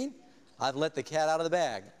already thinking. I've let the cat out of the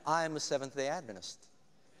bag. I'm a Seventh-day Adventist.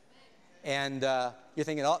 And you're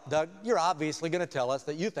thinking, oh, Doug, you're obviously going to tell us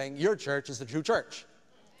that you think your church is the true church.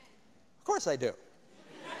 Of course I do.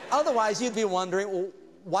 Otherwise, you'd be wondering, well,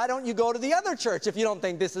 why don't you go to the other church if you don't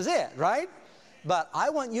think this is it, right? But I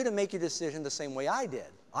want you to make your decision the same way I did.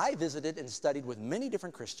 I visited and studied with many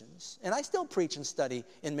different Christians, and I still preach and study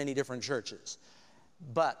in many different churches.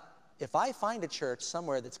 But if I find a church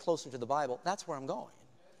somewhere that's closer to the Bible, that's where I'm going.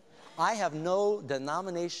 I have no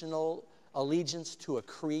denominational allegiance to a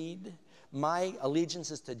creed. My allegiance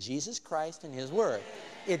is to Jesus Christ and His Word.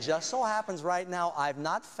 It just so happens right now I've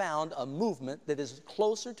not found a movement that is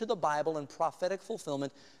closer to the Bible and prophetic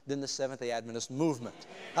fulfillment than the Seventh-day Adventist movement.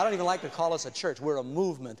 I don't even like to call us a church. We're a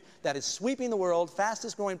movement that is sweeping the world,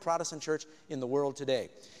 fastest growing Protestant church in the world today.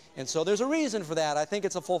 And so there's a reason for that. I think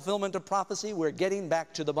it's a fulfillment of prophecy. We're getting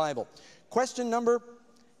back to the Bible. Question number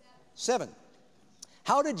 7.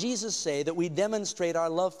 How did Jesus say that we demonstrate our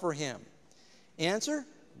love for Him? Answer,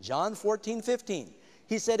 John 14:15.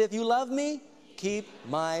 He said, if you love me, keep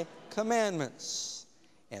my commandments.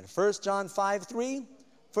 And 1 John 5:3,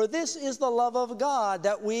 for this is the love of God,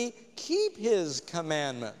 that we keep His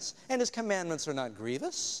commandments. And His commandments are not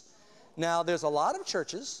grievous. Now, there's a lot of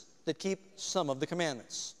churches that keep some of the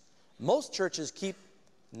commandments. Most churches keep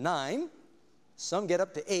 9. Some get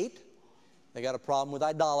up to 8. They got a problem with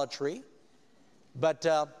idolatry. But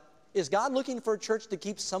is God looking for a church to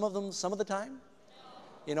keep some of them some of the time?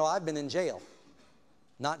 You know, I've been in jail,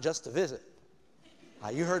 not just to visit.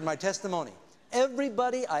 You heard my testimony.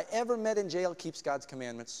 Everybody I ever met in jail keeps God's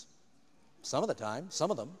commandments some of the time,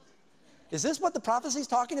 some of them. Is this what the prophecy is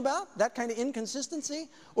talking about? That kind of inconsistency?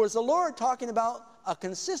 Or is the Lord talking about a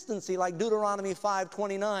consistency like Deuteronomy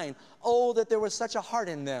 5:29? Oh, that there was such a heart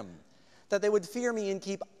in them, that they would fear me and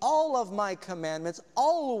keep all of my commandments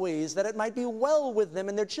always, that it might be well with them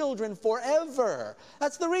and their children forever.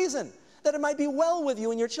 That's the reason, that it might be well with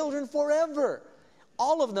you and your children forever.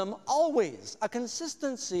 All of them, always. A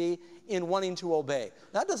consistency in wanting to obey.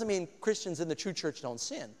 That doesn't mean Christians in the true church don't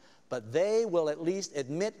sin, but they will at least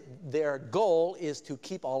admit their goal is to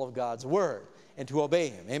keep all of God's word and to obey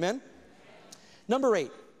Him. Amen? Number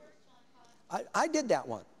 8. I did that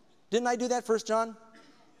one. Didn't I do that, 1 John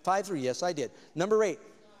 5:3? Yes, I did. Number 8.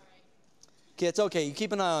 Okay, it's okay. You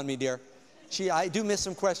keep an eye on me, dear. I do miss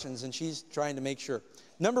some questions, and she's trying to make sure.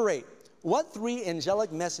 Number 8. What 3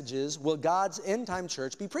 angelic messages will God's end-time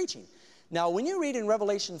church be preaching? Now, when you read in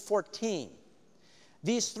Revelation 14,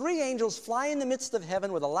 these 3 angels fly in the midst of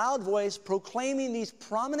heaven with a loud voice proclaiming these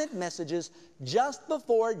prominent messages just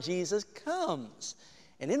before Jesus comes.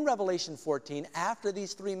 And in Revelation 14, after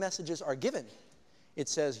these 3 messages are given, it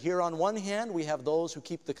says, here on one hand, we have those who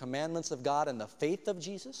keep the commandments of God and the faith of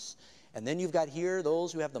Jesus. And then you've got here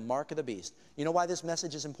those who have the mark of the beast. You know why this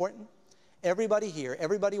message is important? Everybody here,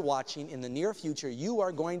 everybody watching, in the near future, you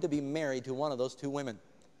are going to be married to one of those 2 women.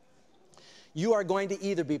 You are going to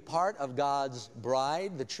either be part of God's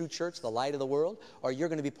bride, the true church, the light of the world, or you're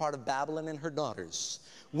going to be part of Babylon and her daughters.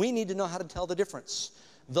 We need to know how to tell the difference.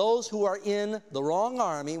 Those who are in the wrong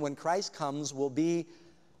army when Christ comes will be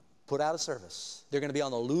put out of service. They're going to be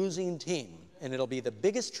on the losing team, and it'll be the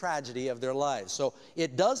biggest tragedy of their lives. So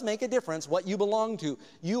it does make a difference what you belong to.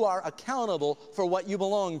 You are accountable for what you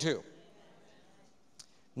belong to.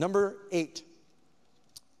 Number 8.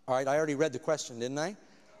 All right, I already read the question, didn't I?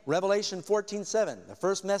 Revelation 14:7. The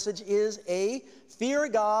first message is A, fear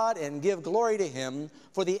God and give glory to Him,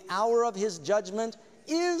 for the hour of His judgment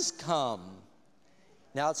is come.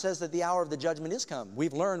 Now it says that the hour of the judgment is come.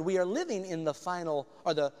 We've learned we are living in the final,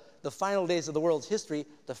 or the the final days of the world's history,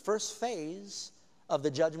 the first phase of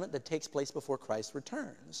the judgment that takes place before Christ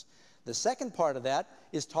returns. The second part of that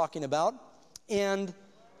is talking about, and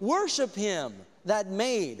worship him that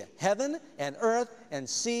made heaven and earth and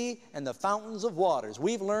sea and the fountains of waters.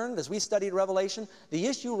 We've learned as we studied Revelation, the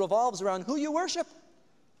issue revolves around who you worship.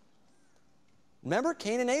 Remember,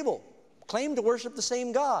 Cain and Abel claimed to worship the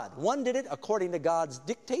same God. One did it according to God's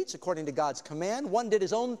dictates, according to God's command. One did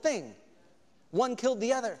his own thing. One killed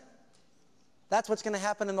the other. That's what's going to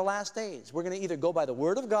happen in the last days. We're going to either go by the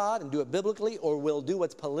Word of God and do it biblically, or we'll do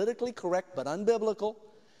what's politically correct but unbiblical,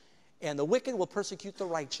 and the wicked will persecute the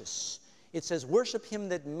righteous. It says, worship him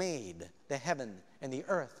that made the heaven and the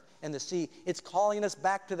earth and the sea. It's calling us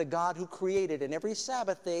back to the God who created, and every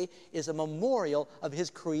Sabbath day is a memorial of his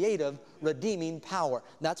creative, redeeming power.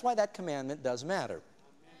 That's why that commandment does matter.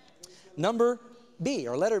 Number B,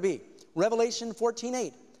 or letter B, Revelation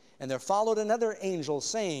 14:8. And there followed another angel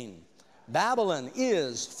saying, Babylon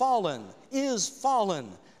is fallen,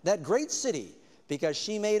 that great city, because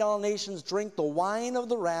she made all nations drink the wine of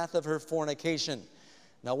the wrath of her fornication.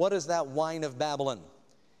 Now, what is that wine of Babylon?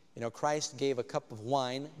 You know, Christ gave a cup of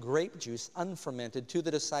wine, grape juice, unfermented, to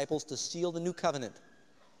the disciples to seal the new covenant.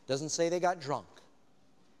 Doesn't say they got drunk.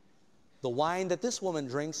 The wine that this woman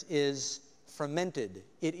drinks is fermented.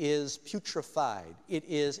 It is putrefied. It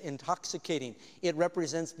is intoxicating. It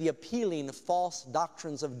represents the appealing false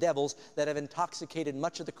doctrines of devils that have intoxicated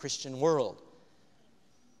much of the Christian world.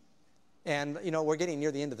 And, you know, we're getting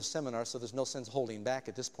near the end of the seminar, so there's no sense holding back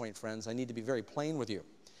at this point, friends. I need to be very plain with you.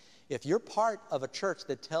 If you're part of a church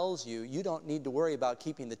that tells you you don't need to worry about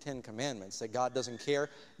keeping the 10 Commandments, that God doesn't care,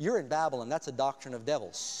 you're in Babylon. That's a doctrine of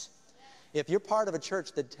devils. If you're part of a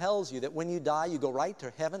church that tells you that when you die, you go right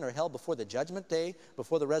to heaven or hell before the judgment day,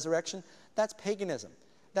 before the resurrection, that's paganism.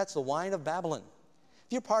 That's the wine of Babylon.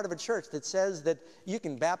 If you're part of a church that says that you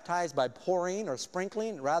can baptize by pouring or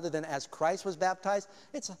sprinkling rather than as Christ was baptized,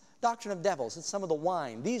 it's a doctrine of devils. It's some of the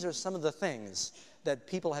wine. These are some of the things that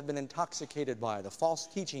people have been intoxicated by, the false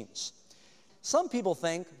teachings. Some people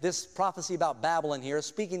think this prophecy about Babylon here is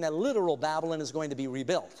speaking that literal Babylon is going to be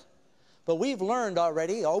rebuilt. But we've learned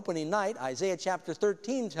already, opening night, Isaiah chapter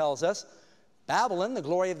 13 tells us, Babylon, the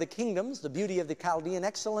glory of the kingdoms, the beauty of the Chaldean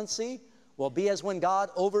excellency, will be as when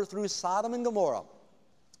God overthrew Sodom and Gomorrah.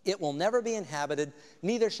 It will never be inhabited,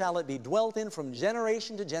 neither shall it be dwelt in from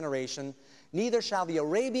generation to generation. Neither shall the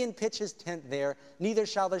Arabian pitch his tent there, neither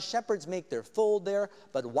shall the shepherds make their fold there,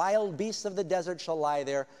 but wild beasts of the desert shall lie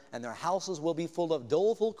there, and their houses will be full of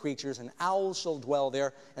doleful creatures, and owls shall dwell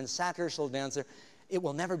there, and satyrs shall dance there. It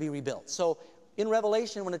will never be rebuilt. So in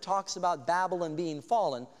Revelation, when it talks about Babylon being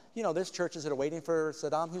fallen, you know, there's churches that are waiting for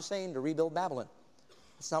Saddam Hussein to rebuild Babylon.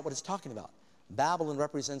 That's not what it's talking about. Babylon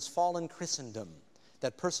represents fallen Christendom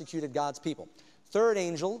that persecuted God's people. Third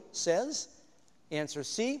angel says, answer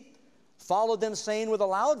C, followed them saying with a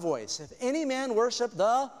loud voice, if any man worship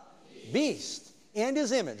the beast and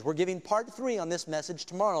his image, we're giving part 3 on this message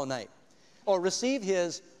tomorrow night, or receive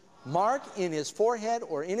his mark in his forehead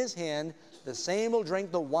or in his hand, the same will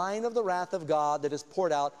drink the wine of the wrath of God that is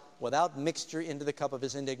poured out without mixture into the cup of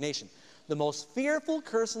his indignation. The most fearful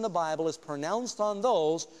curse in the Bible is pronounced on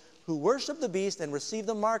those who worship the beast and receive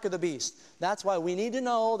the mark of the beast. That's why we need to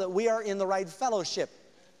know that we are in the right fellowship.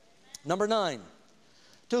 Number 9,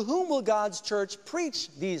 to whom will God's church preach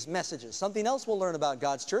these messages? Something else we'll learn about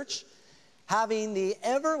God's church. Having the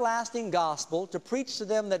everlasting gospel to preach to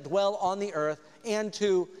them that dwell on the earth, and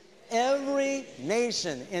to every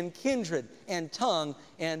nation and kindred and tongue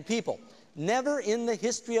and people. Never in the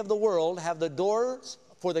history of the world have the doors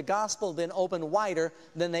for the gospel been opened wider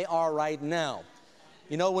than they are right now.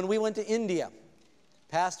 You know, when we went to India,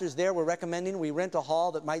 pastors there were recommending we rent a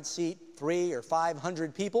hall that might seat 300 or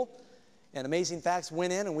 500 people. And Amazing Facts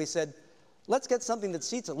went in and we said, let's get something that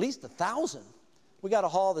seats at least 1,000. We got a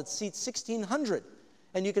hall that seats 1,600.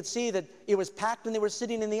 And you could see that it was packed and they were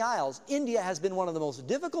sitting in the aisles. India has been one of the most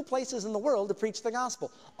difficult places in the world to preach the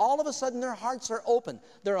gospel. All of a sudden their hearts are open.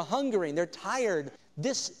 They're hungering. They're tired.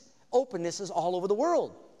 This openness is all over the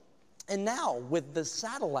world. And now with the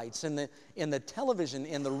satellites and the television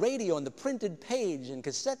and the radio and the printed page and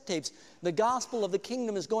cassette tapes, the gospel of the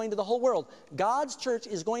kingdom is going to the whole world. God's church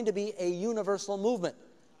is going to be a universal movement.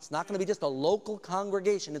 It's not going to be just a local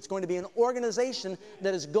congregation. It's going to be an organization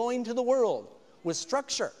that is going to the world with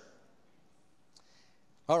structure.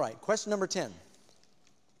 All right, question number 10.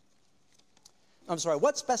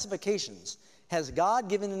 What specifications has God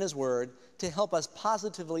given in his word to help us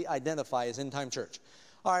positively identify his end-time church?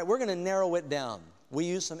 All right, we're going to narrow it down. We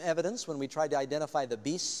used some evidence when we tried to identify the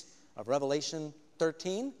beasts of Revelation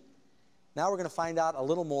 13. Now we're going to find out a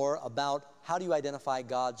little more about how do you identify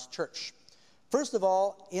God's church? First of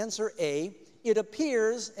all, answer A, it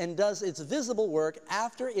appears and does its visible work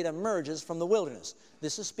after it emerges from the wilderness.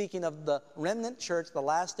 This is speaking of the remnant church, the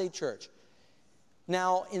last day church.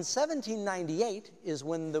 Now, in 1798 is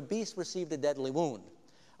when the beast received a deadly wound.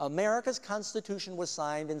 America's Constitution was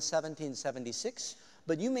signed in 1776,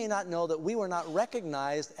 but you may not know that we were not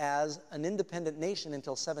recognized as an independent nation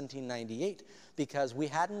until 1798 because we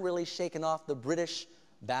hadn't really shaken off the British.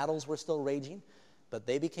 Battles were still raging, but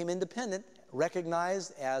they became independent,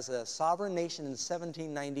 recognized as a sovereign nation in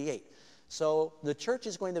 1798. So the church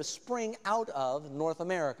is going to spring out of North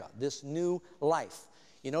America, this new life.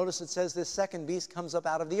 You notice it says this second beast comes up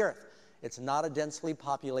out of the earth. It's not a densely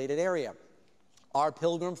populated area. Our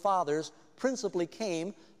Pilgrim Fathers principally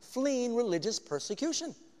came fleeing religious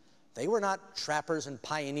persecution. They were not trappers and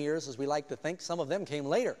pioneers, as we like to think. Some of them came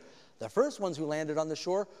later. The first ones who landed on the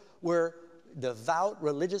shore were devout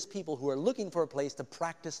religious people who are looking for a place to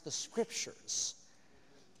practice the Scriptures.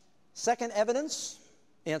 Second evidence,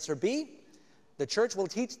 answer B, the church will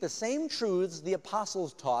teach the same truths the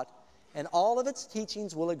apostles taught, and all of its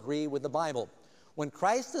teachings will agree with the Bible. When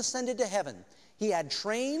Christ ascended to heaven, he had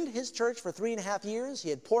trained his church for 3.5 years. He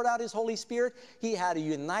had poured out his Holy Spirit. He had a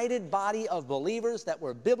united body of believers that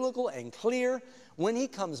were biblical and clear. When he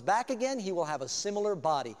comes back again, he will have a similar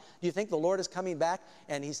body. Do you think the Lord is coming back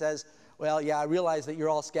and he says, well, yeah, I realize that you're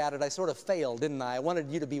all scattered. I sort of failed, didn't I? I wanted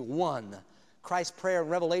you to be one. Christ's prayer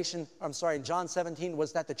in John 17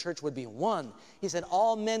 was that the church would be one. He said,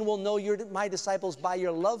 all men will know you're my disciples by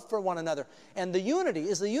your love for one another. And the unity,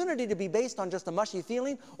 is the unity to be based on just a mushy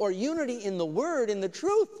feeling, or unity in the Word, in the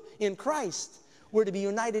truth, in Christ? We're to be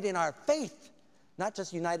united in our faith, not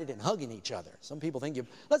just united in hugging each other. Some people think,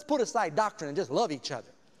 let's put aside doctrine and just love each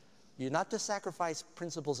other. You're not to sacrifice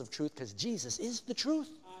principles of truth because Jesus is the truth.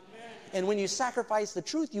 Amen. And when you sacrifice the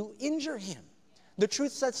truth, you injure him. The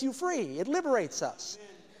truth sets you free. It liberates us.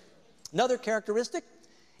 Amen. Another characteristic,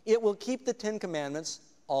 it will keep the 10 Commandments,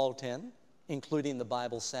 all 10, including the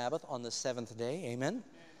Bible Sabbath on the 7th day. Amen? Amen.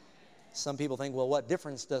 Some people think, well, what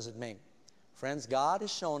difference does it make? Friends, God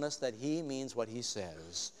has shown us that he means what he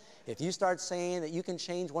says. If you start saying that you can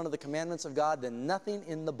change one of the commandments of God, then nothing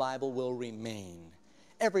in the Bible will remain.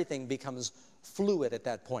 Everything becomes fluid at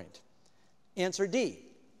that point. Answer D,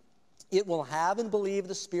 it will have and believe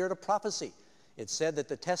the spirit of prophecy. It said that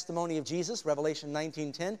the testimony of Jesus, Revelation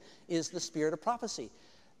 19:10, is the spirit of prophecy.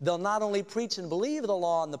 They'll not only preach and believe the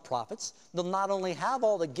law and the prophets, they'll not only have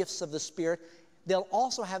all the gifts of the Spirit, they'll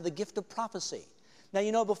also have the gift of prophecy. Now,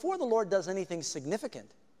 you know, before the Lord does anything significant,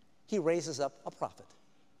 he raises up a prophet.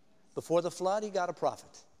 Before the flood, he got a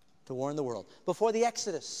prophet to warn the world. Before the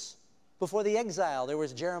Exodus, before the exile, there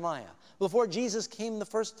was Jeremiah. Before Jesus came the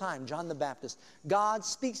first time, John the Baptist. God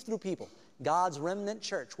speaks through people. God's remnant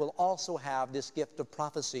church will also have this gift of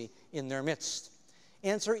prophecy in their midst.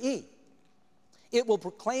 Answer E, it will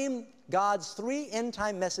proclaim God's 3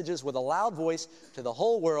 end-time messages with a loud voice to the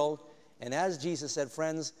whole world. And as Jesus said,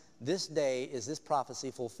 friends, this day is this prophecy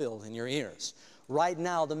fulfilled in your ears. Right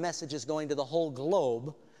now, the message is going to the whole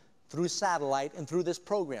globe through satellite and through this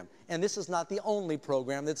program. And this is not the only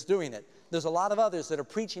program that's doing it. There's a lot of others that are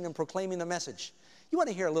preaching and proclaiming the message. You want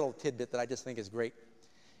to hear a little tidbit that I just think is great?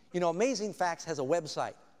 You know, Amazing Facts has a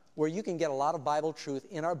website where you can get a lot of Bible truth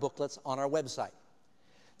in our booklets on our website.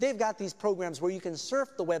 They've got these programs where you can surf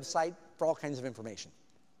the website for all kinds of information.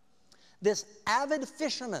 This avid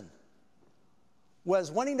fisherman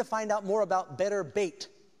was wanting to find out more about better bait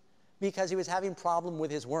because he was having a problem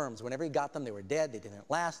with his worms. Whenever he got them, they were dead, they didn't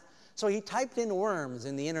last. So he typed in worms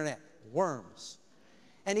in the internet, worms.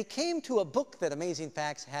 And he came to a book that Amazing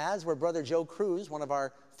Facts has where Brother Joe Cruz, one of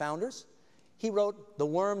our founders, he wrote, The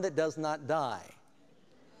Worm That Does Not Die.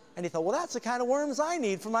 And he thought, well, that's the kind of worms I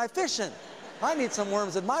need for my fishing. I need some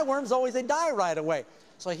worms, and my worms always, they die right away.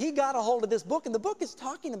 So he got a hold of this book, and the book is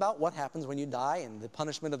talking about what happens when you die and the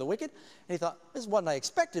punishment of the wicked. And he thought, this is what I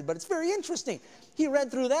expected, but it's very interesting. He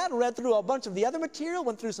read through that, read through a bunch of the other material,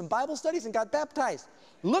 went through some Bible studies, and got baptized.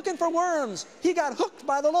 Looking for worms. He got hooked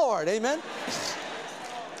by the Lord. Amen?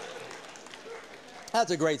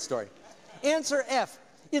 That's a great story. Answer F.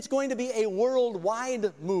 It's going to be a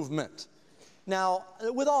worldwide movement. Now,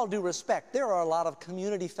 with all due respect, there are a lot of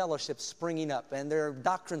community fellowships springing up, and their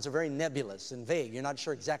doctrines are very nebulous and vague. You're not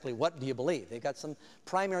sure exactly what do you believe. They've got some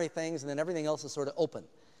primary things, and then everything else is sort of open,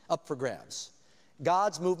 up for grabs.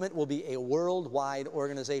 God's movement will be a worldwide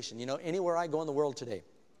organization. You know, anywhere I go in the world today,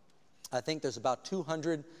 I think there's about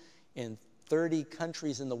 230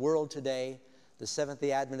 countries in the world today. The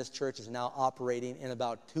Seventh-day Adventist Church is now operating in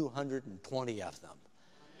about 220 of them.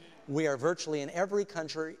 We are virtually in every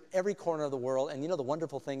country, every corner of the world. And you know, the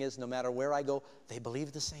wonderful thing is, no matter where I go, they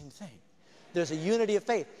believe the same thing. There's a unity of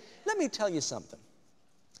faith. Let me tell you something.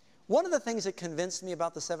 One of the things that convinced me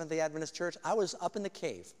about the Seventh-day Adventist Church, I was up in the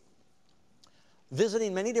cave,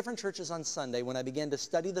 visiting many different churches on Sunday when I began to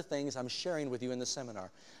study the things I'm sharing with you in the seminar.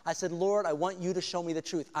 I said, Lord, I want you to show me the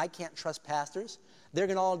truth. I can't trust pastors. They're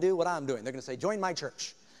going to all do what I'm doing. They're going to say, join my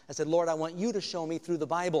church. I said, Lord, I want you to show me through the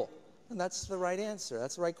Bible. And that's the right answer.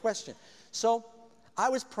 That's the right question. So I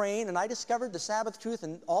was praying, and I discovered the Sabbath truth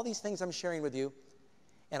and all these things I'm sharing with you.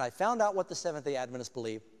 And I found out what the Seventh-day Adventists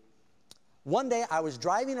believe. One day I was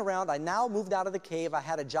driving around. I now moved out of the cave. I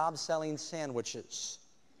had a job selling sandwiches.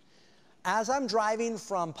 As I'm driving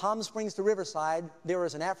from Palm Springs to Riverside, there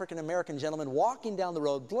was an African-American gentleman walking down the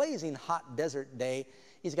road, blazing hot desert day.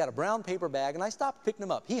 He's got a brown paper bag, and I stopped picking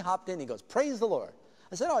him up. He hopped in. He goes, praise the Lord.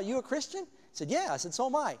 I said, oh, are you a Christian? He said, yeah. I said, so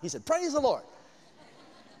am I. He said, praise the Lord.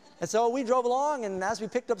 And so we drove along, and as we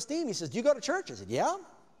picked up steam, he says, do you go to church? I said, yeah.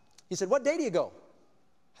 He said, what day do you go?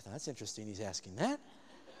 I thought, that's interesting he's asking that.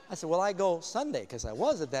 I said, well, I go Sunday, because I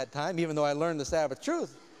was at that time, even though I learned the Sabbath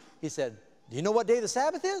truth. He said, do you know what day the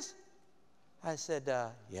Sabbath is? I said,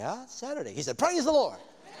 yeah, Saturday. He said, praise the Lord.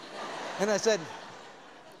 And I said,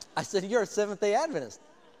 you're a Seventh-day Adventist.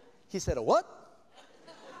 He said, a what?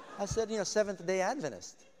 I said, Seventh-day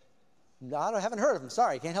Adventist. No, I haven't heard of him.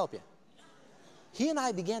 Sorry, can't help you. He and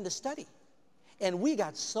I began to study. And we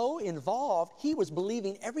got so involved, he was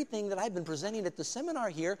believing everything that I'd been presenting at the seminar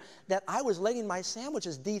here, that I was letting my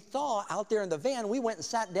sandwiches de-thaw out there in the van. We went and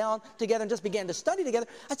sat down together and just began to study together.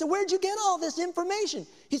 I said, where'd you get all this information?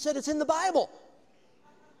 He said, it's in the Bible.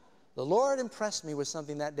 The Lord impressed me with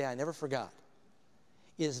something that day I never forgot,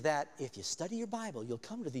 is that if you study your Bible, you'll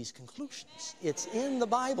come to these conclusions. It's in the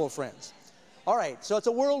Bible, friends. All right, so it's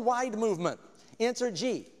a worldwide movement. Answer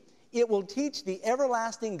G. It will teach the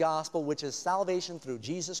everlasting gospel, which is salvation through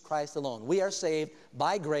Jesus Christ alone. We are saved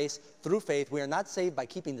by grace through faith. We are not saved by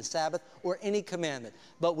keeping the Sabbath or any commandment.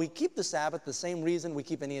 But we keep the Sabbath the same reason we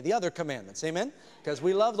keep any of the other commandments. Amen? Because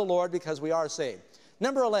we love the Lord, because we are saved.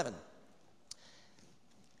 Number 11.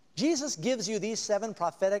 Jesus gives you these 7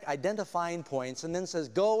 prophetic identifying points and then says,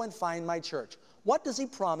 go and find my church. What does he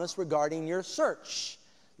promise regarding your search?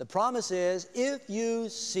 The promise is, if you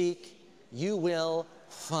seek, you will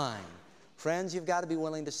find. Friends, you've got to be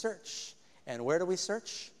willing to search. And where do we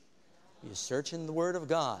search? You search in the Word of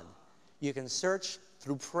God. You can search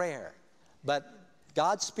through prayer. But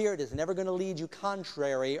God's Spirit is never going to lead you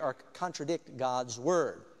contrary or contradict God's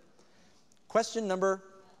Word. Question number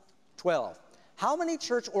 12. How many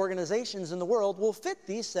church organizations in the world will fit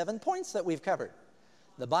these 7 points that we've covered?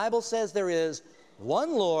 The Bible says there is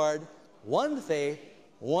one Lord, one faith,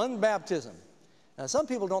 one baptism. Now, some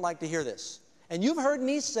people don't like to hear this. And you've heard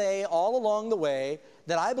me say all along the way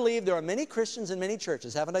that I believe there are many Christians in many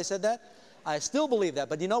churches. Haven't I said that? I still believe that.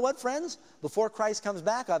 But you know what, friends? Before Christ comes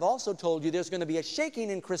back, I've also told you there's going to be a shaking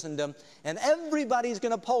in Christendom, and everybody's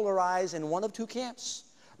going to polarize in one of 2 camps.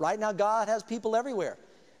 Right now, God has people everywhere.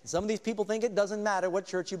 Some of these people think it doesn't matter what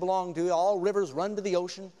church you belong to. All rivers run to the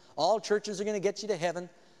ocean. All churches are going to get you to heaven.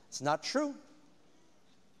 It's not true.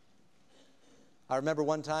 I remember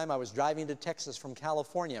one time I was driving to Texas from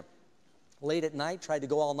California. Late at night, tried to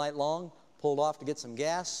go all night long, pulled off to get some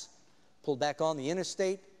gas, pulled back on the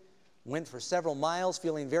interstate, went for several miles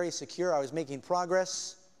feeling very secure. I was making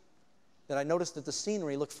progress. Then I noticed that the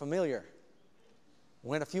scenery looked familiar.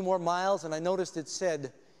 Went a few more miles and I noticed it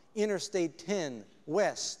said Interstate 10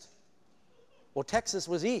 west. Well, Texas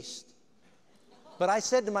was east. But I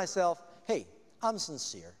said to myself, hey, I'm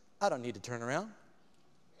sincere. I don't need to turn around.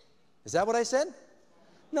 Is that what I said?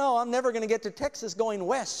 No, I'm never going to get to Texas going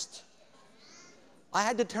west. I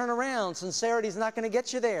had to turn around. Sincerity's not going to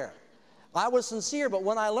get you there. I was sincere, but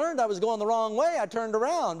when I learned I was going the wrong way, I turned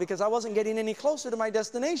around because I wasn't getting any closer to my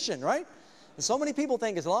destination, right? And so many people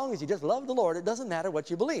think as long as you just love the Lord, it doesn't matter what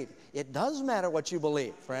you believe. It does matter what you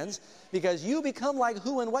believe, friends, because you become like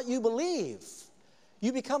who and what you believe.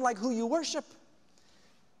 You become like who you worship.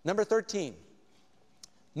 Number 13.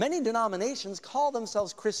 Many denominations call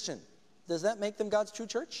themselves Christian. Does that make them God's true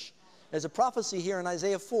church? There's a prophecy here in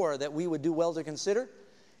Isaiah 4 that we would do well to consider.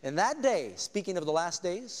 In that day, speaking of the last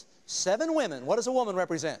days, 7 women, what does a woman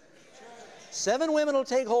represent? 7 women will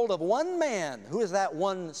take hold of one man. Who is that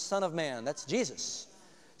one Son of Man? That's Jesus.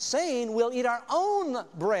 Saying, we'll eat our own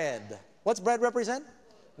bread. What's bread represent?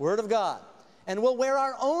 Word of God. And we'll wear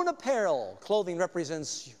our own apparel. Clothing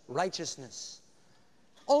represents righteousness.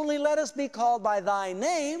 Only let us be called by thy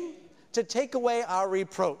name to take away our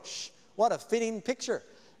reproach. What a fitting picture.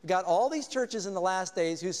 You've got all these churches in the last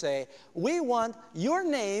days who say, we want your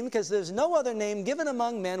name because there's no other name given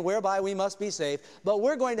among men whereby we must be saved, but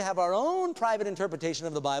we're going to have our own private interpretation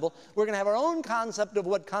of the Bible. We're going to have our own concept of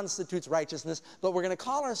what constitutes righteousness, but we're going to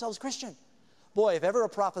call ourselves Christian. Boy, if ever a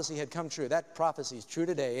prophecy had come true, that prophecy is true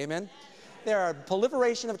today. Amen? There are a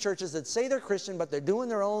proliferation of churches that say they're Christian, but they're doing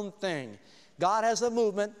their own thing. God has a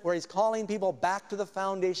movement where He's calling people back to the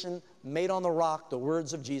foundation made on the rock, the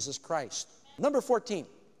words of Jesus Christ. Number 14.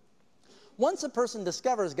 Once a person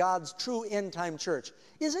discovers God's true end-time church,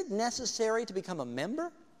 is it necessary to become a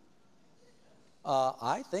member?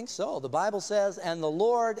 I think so. The Bible says, and the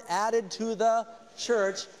Lord added to the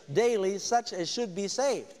church daily such as should be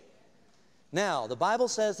saved. Now, the Bible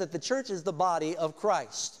says that the church is the body of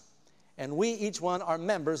Christ, and we, each one, are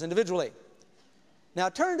members individually. Now,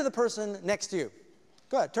 turn to the person next to you.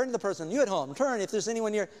 Go ahead, turn to the person. You at home, turn if there's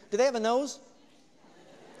anyone here. Do they have a nose?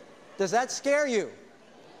 Does that scare you?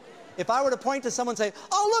 If I were to point to someone and say,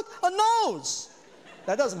 oh, look, a nose.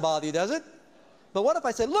 That doesn't bother you, does it? But what if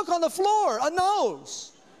I said, look on the floor, a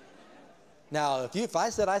nose? Now, if I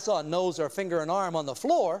said I saw a nose or a finger and arm on the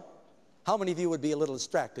floor, how many of you would be a little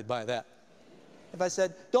distracted by that? If I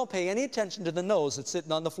said, don't pay any attention to the nose that's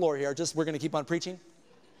sitting on the floor here, just we're going to keep on preaching,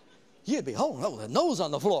 you'd be, oh, no, the nose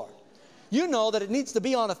on the floor. You know that it needs to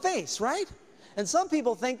be on a face, right? And some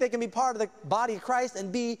people think they can be part of the body of Christ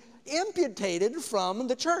and be amputated from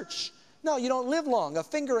the church. No, you don't live long. A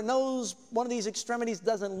finger, a nose, one of these extremities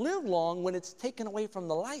doesn't live long when it's taken away from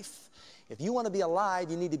the life. If you want to be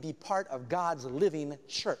alive, you need to be part of God's living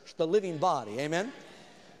church, the living body. Amen?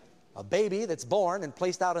 A baby that's born and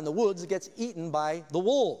placed out in the woods gets eaten by the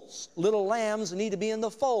wolves. Little lambs need to be in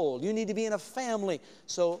the fold. You need to be in a family.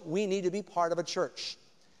 So we need to be part of a church.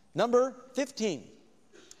 Number 15.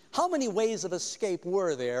 How many ways of escape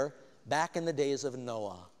were there back in the days of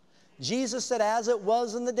Noah? Jesus said, as it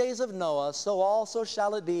was in the days of Noah, so also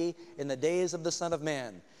shall it be in the days of the Son of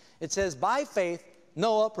Man. It says, by faith,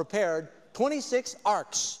 Noah prepared 26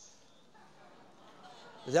 arks.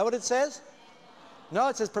 Is that what it says? No,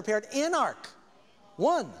 it says prepared an ark.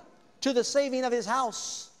 One, to the saving of his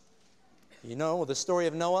house. You know the story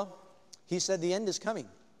of Noah? He said the end is coming.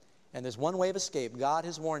 And there's one way of escape. God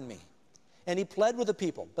has warned me. And he pled with the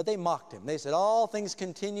people, but they mocked him. They said, all things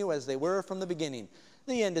continue as they were from the beginning.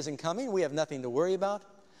 The end isn't coming. We have nothing to worry about.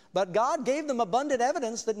 But God gave them abundant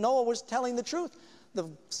evidence that Noah was telling the truth. The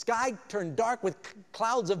sky turned dark with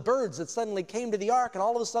clouds of birds that suddenly came to the ark, and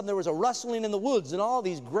all of a sudden there was a rustling in the woods, and all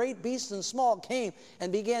these great beasts and small came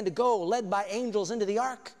and began to go, led by angels, into the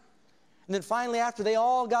ark. And then finally, after they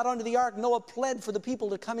all got onto the ark, Noah pled for the people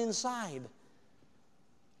to come inside.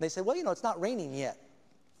 They said, well, you know, it's not raining yet.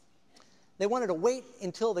 They wanted to wait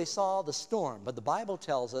until they saw the storm, but the Bible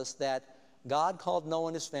tells us that God called Noah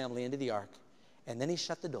and his family into the ark, and then he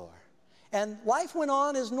shut the door. And life went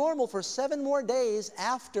on as normal for 7 more days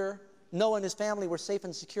after Noah and his family were safe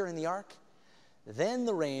and secure in the ark. Then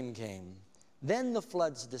the rain came. Then the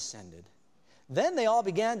floods descended. Then they all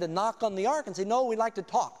began to knock on the ark and say, no, we'd like to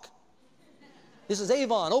talk. This is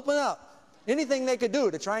Avon, open up. Anything they could do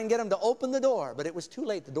to try and get them to open the door. But it was too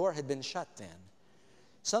late. The door had been shut then.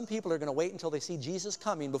 Some people are going to wait until they see Jesus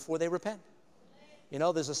coming before they repent. You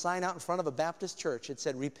know, there's a sign out in front of a Baptist church. It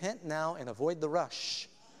said, repent now and avoid the rush.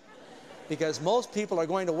 Because most people are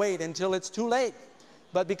going to wait until it's too late.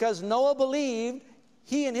 But because Noah believed,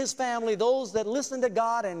 he and his family, those that listened to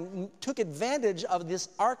God and took advantage of this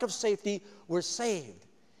ark of safety, were saved.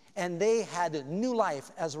 And they had new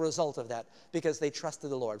life as a result of that because they trusted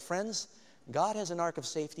the Lord. Friends, God has an ark of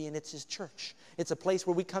safety, and it's His church. It's a place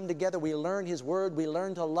where we come together, we learn His Word, we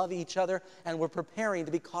learn to love each other, and we're preparing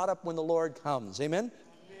to be caught up when the Lord comes. Amen?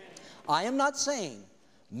 I am not saying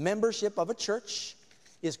membership of a church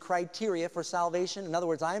is criteria for salvation. In other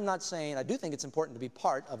words, I am not saying, I do think it's important to be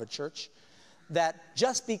part of a church, that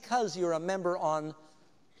just because you're a member on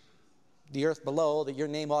the earth below, that your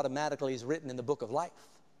name automatically is written in the book of life.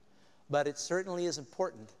 But it certainly is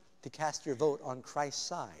important to cast your vote on Christ's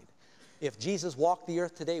side. If Jesus walked the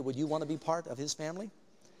earth today, would you want to be part of His family?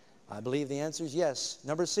 I believe the answer is yes.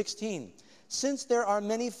 Number 16, since there are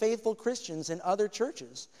many faithful Christians in other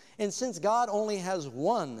churches, and since God only has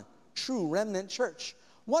one true remnant church,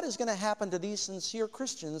 what is going to happen to these sincere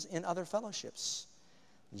Christians in other fellowships?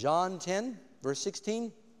 John 10, verse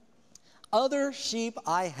 16, other sheep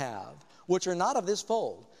I have, which are not of this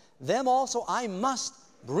fold, them also I must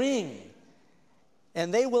bring,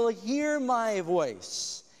 and they will hear my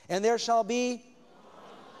voice. And there shall be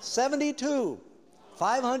 72,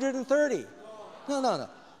 530. No.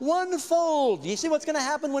 One fold. You see what's going to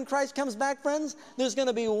happen when Christ comes back, friends? There's going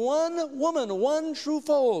to be one woman, one true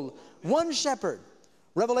fold, one shepherd,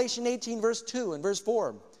 Revelation 18, verse 2 and verse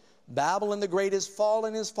 4. Babylon the great is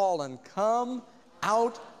fallen. Come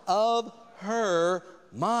out of her,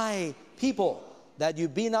 my people, that you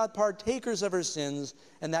be not partakers of her sins,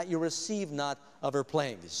 and that you receive not of her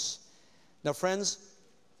plagues. Now, friends,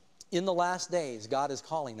 in the last days, God is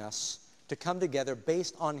calling us to come together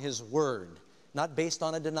based on His Word, not based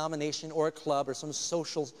on a denomination or a club or some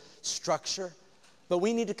social structure. But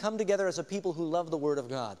we need to come together as a people who love the Word of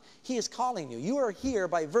God. He is calling you. You are here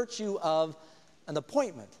by virtue of an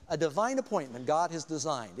appointment, a divine appointment God has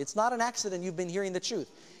designed. It's not an accident you've been hearing the truth.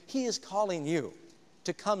 He is calling you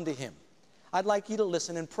to come to Him. I'd like you to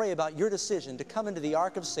listen and pray about your decision to come into the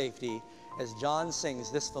ark of safety as John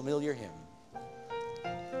sings this familiar hymn.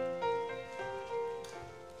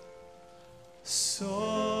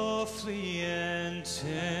 Softly and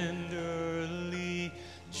tenderly,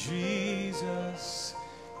 Jesus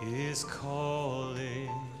is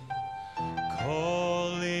calling,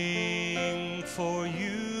 calling for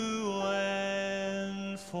you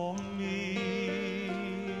and for me.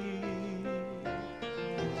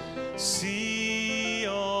 See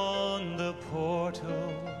on the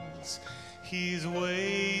portals, He's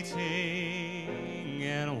waiting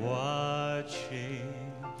and watching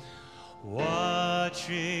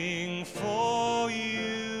for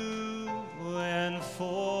you and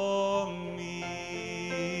for me.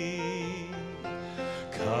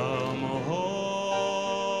 Come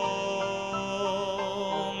home,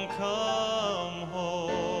 come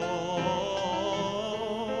home.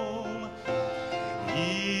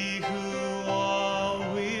 Ye who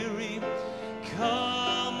are weary,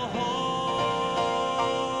 come home.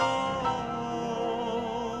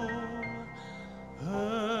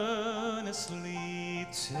 Earnestly,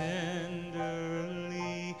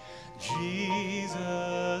 tenderly,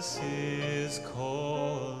 Jesus is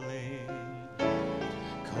calling,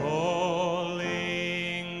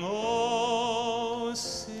 calling, oh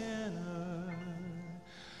sinner,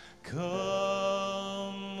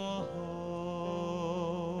 come home.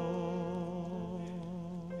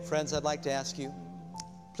 Friends, I'd like to ask you,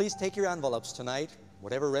 please take your envelopes tonight,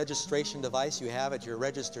 whatever registration device you have at your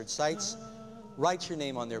registered sites, write your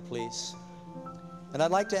name on there, please. And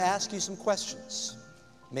I'd like to ask you some questions.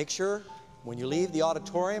 Make sure when you leave the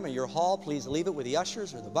auditorium or your hall, please leave it with the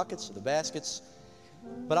ushers or the buckets or the baskets.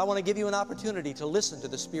 But I want to give you an opportunity to listen to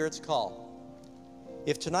the Spirit's call.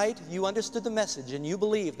 If tonight you understood the message and you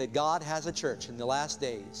believe that God has a church in the last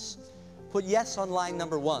days, put yes on line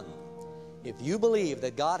number 1. If you believe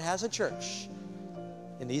that God has a church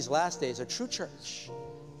in these last days, a true church,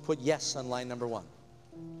 put yes on line number 1.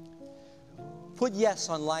 Put yes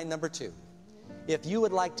on line number 2. If you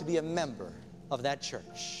would like to be a member of that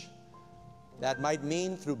church, that might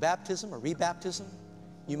mean through baptism or rebaptism.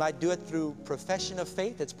 You might do it through profession of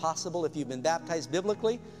faith. It's possible if you've been baptized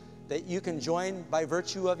biblically that you can join by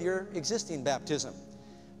virtue of your existing baptism.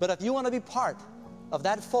 But if you want to be part of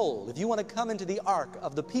that fold, if you want to come into the ark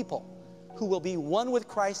of the people who will be one with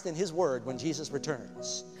Christ and His Word when Jesus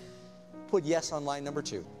returns, put yes on line number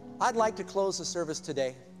 2. I'd like to close the service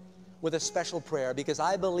today with a special prayer, because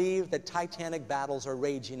I believe that titanic battles are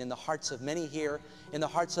raging in the hearts of many here, in the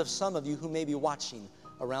hearts of some of you who may be watching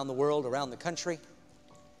around the world, around the country.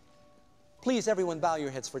 Please, everyone, bow your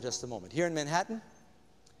heads for just a moment. Here in Manhattan,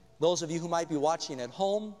 those of you who might be watching at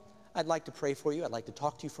home, I'd like to pray for you. I'd like to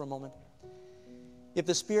talk to you for a moment. If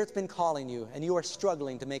the Spirit's been calling you and you are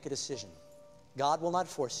struggling to make a decision, God will not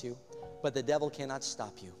force you, but the devil cannot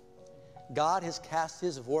stop you. God has cast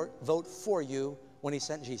His vote for you when He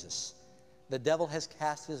sent Jesus. The devil has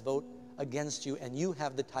cast his vote against you, and you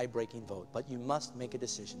have the tie-breaking vote, but you must make a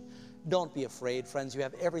decision. Don't be afraid, friends. You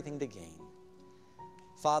have everything to gain.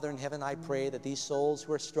 Father in heaven, I pray that these souls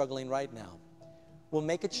who are struggling right now will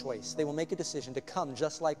make a choice. They will make a decision to come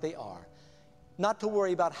just like they are. Not to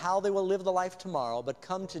worry about how they will live the life tomorrow, but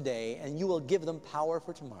come today, and you will give them power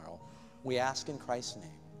for tomorrow. We ask in Christ's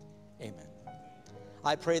name. Amen.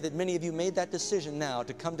 I pray that many of you made that decision now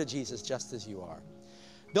to come to Jesus just as you are.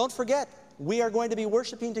 Don't forget, we are going to be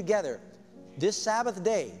worshiping together this Sabbath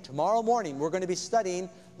day. Tomorrow morning, we're going to be studying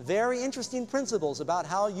very interesting principles about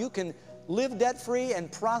how you can live debt-free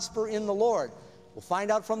and prosper in the Lord. We'll find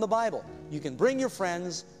out from the Bible. You can bring your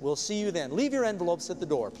friends. We'll see you then. Leave your envelopes at the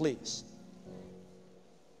door, please.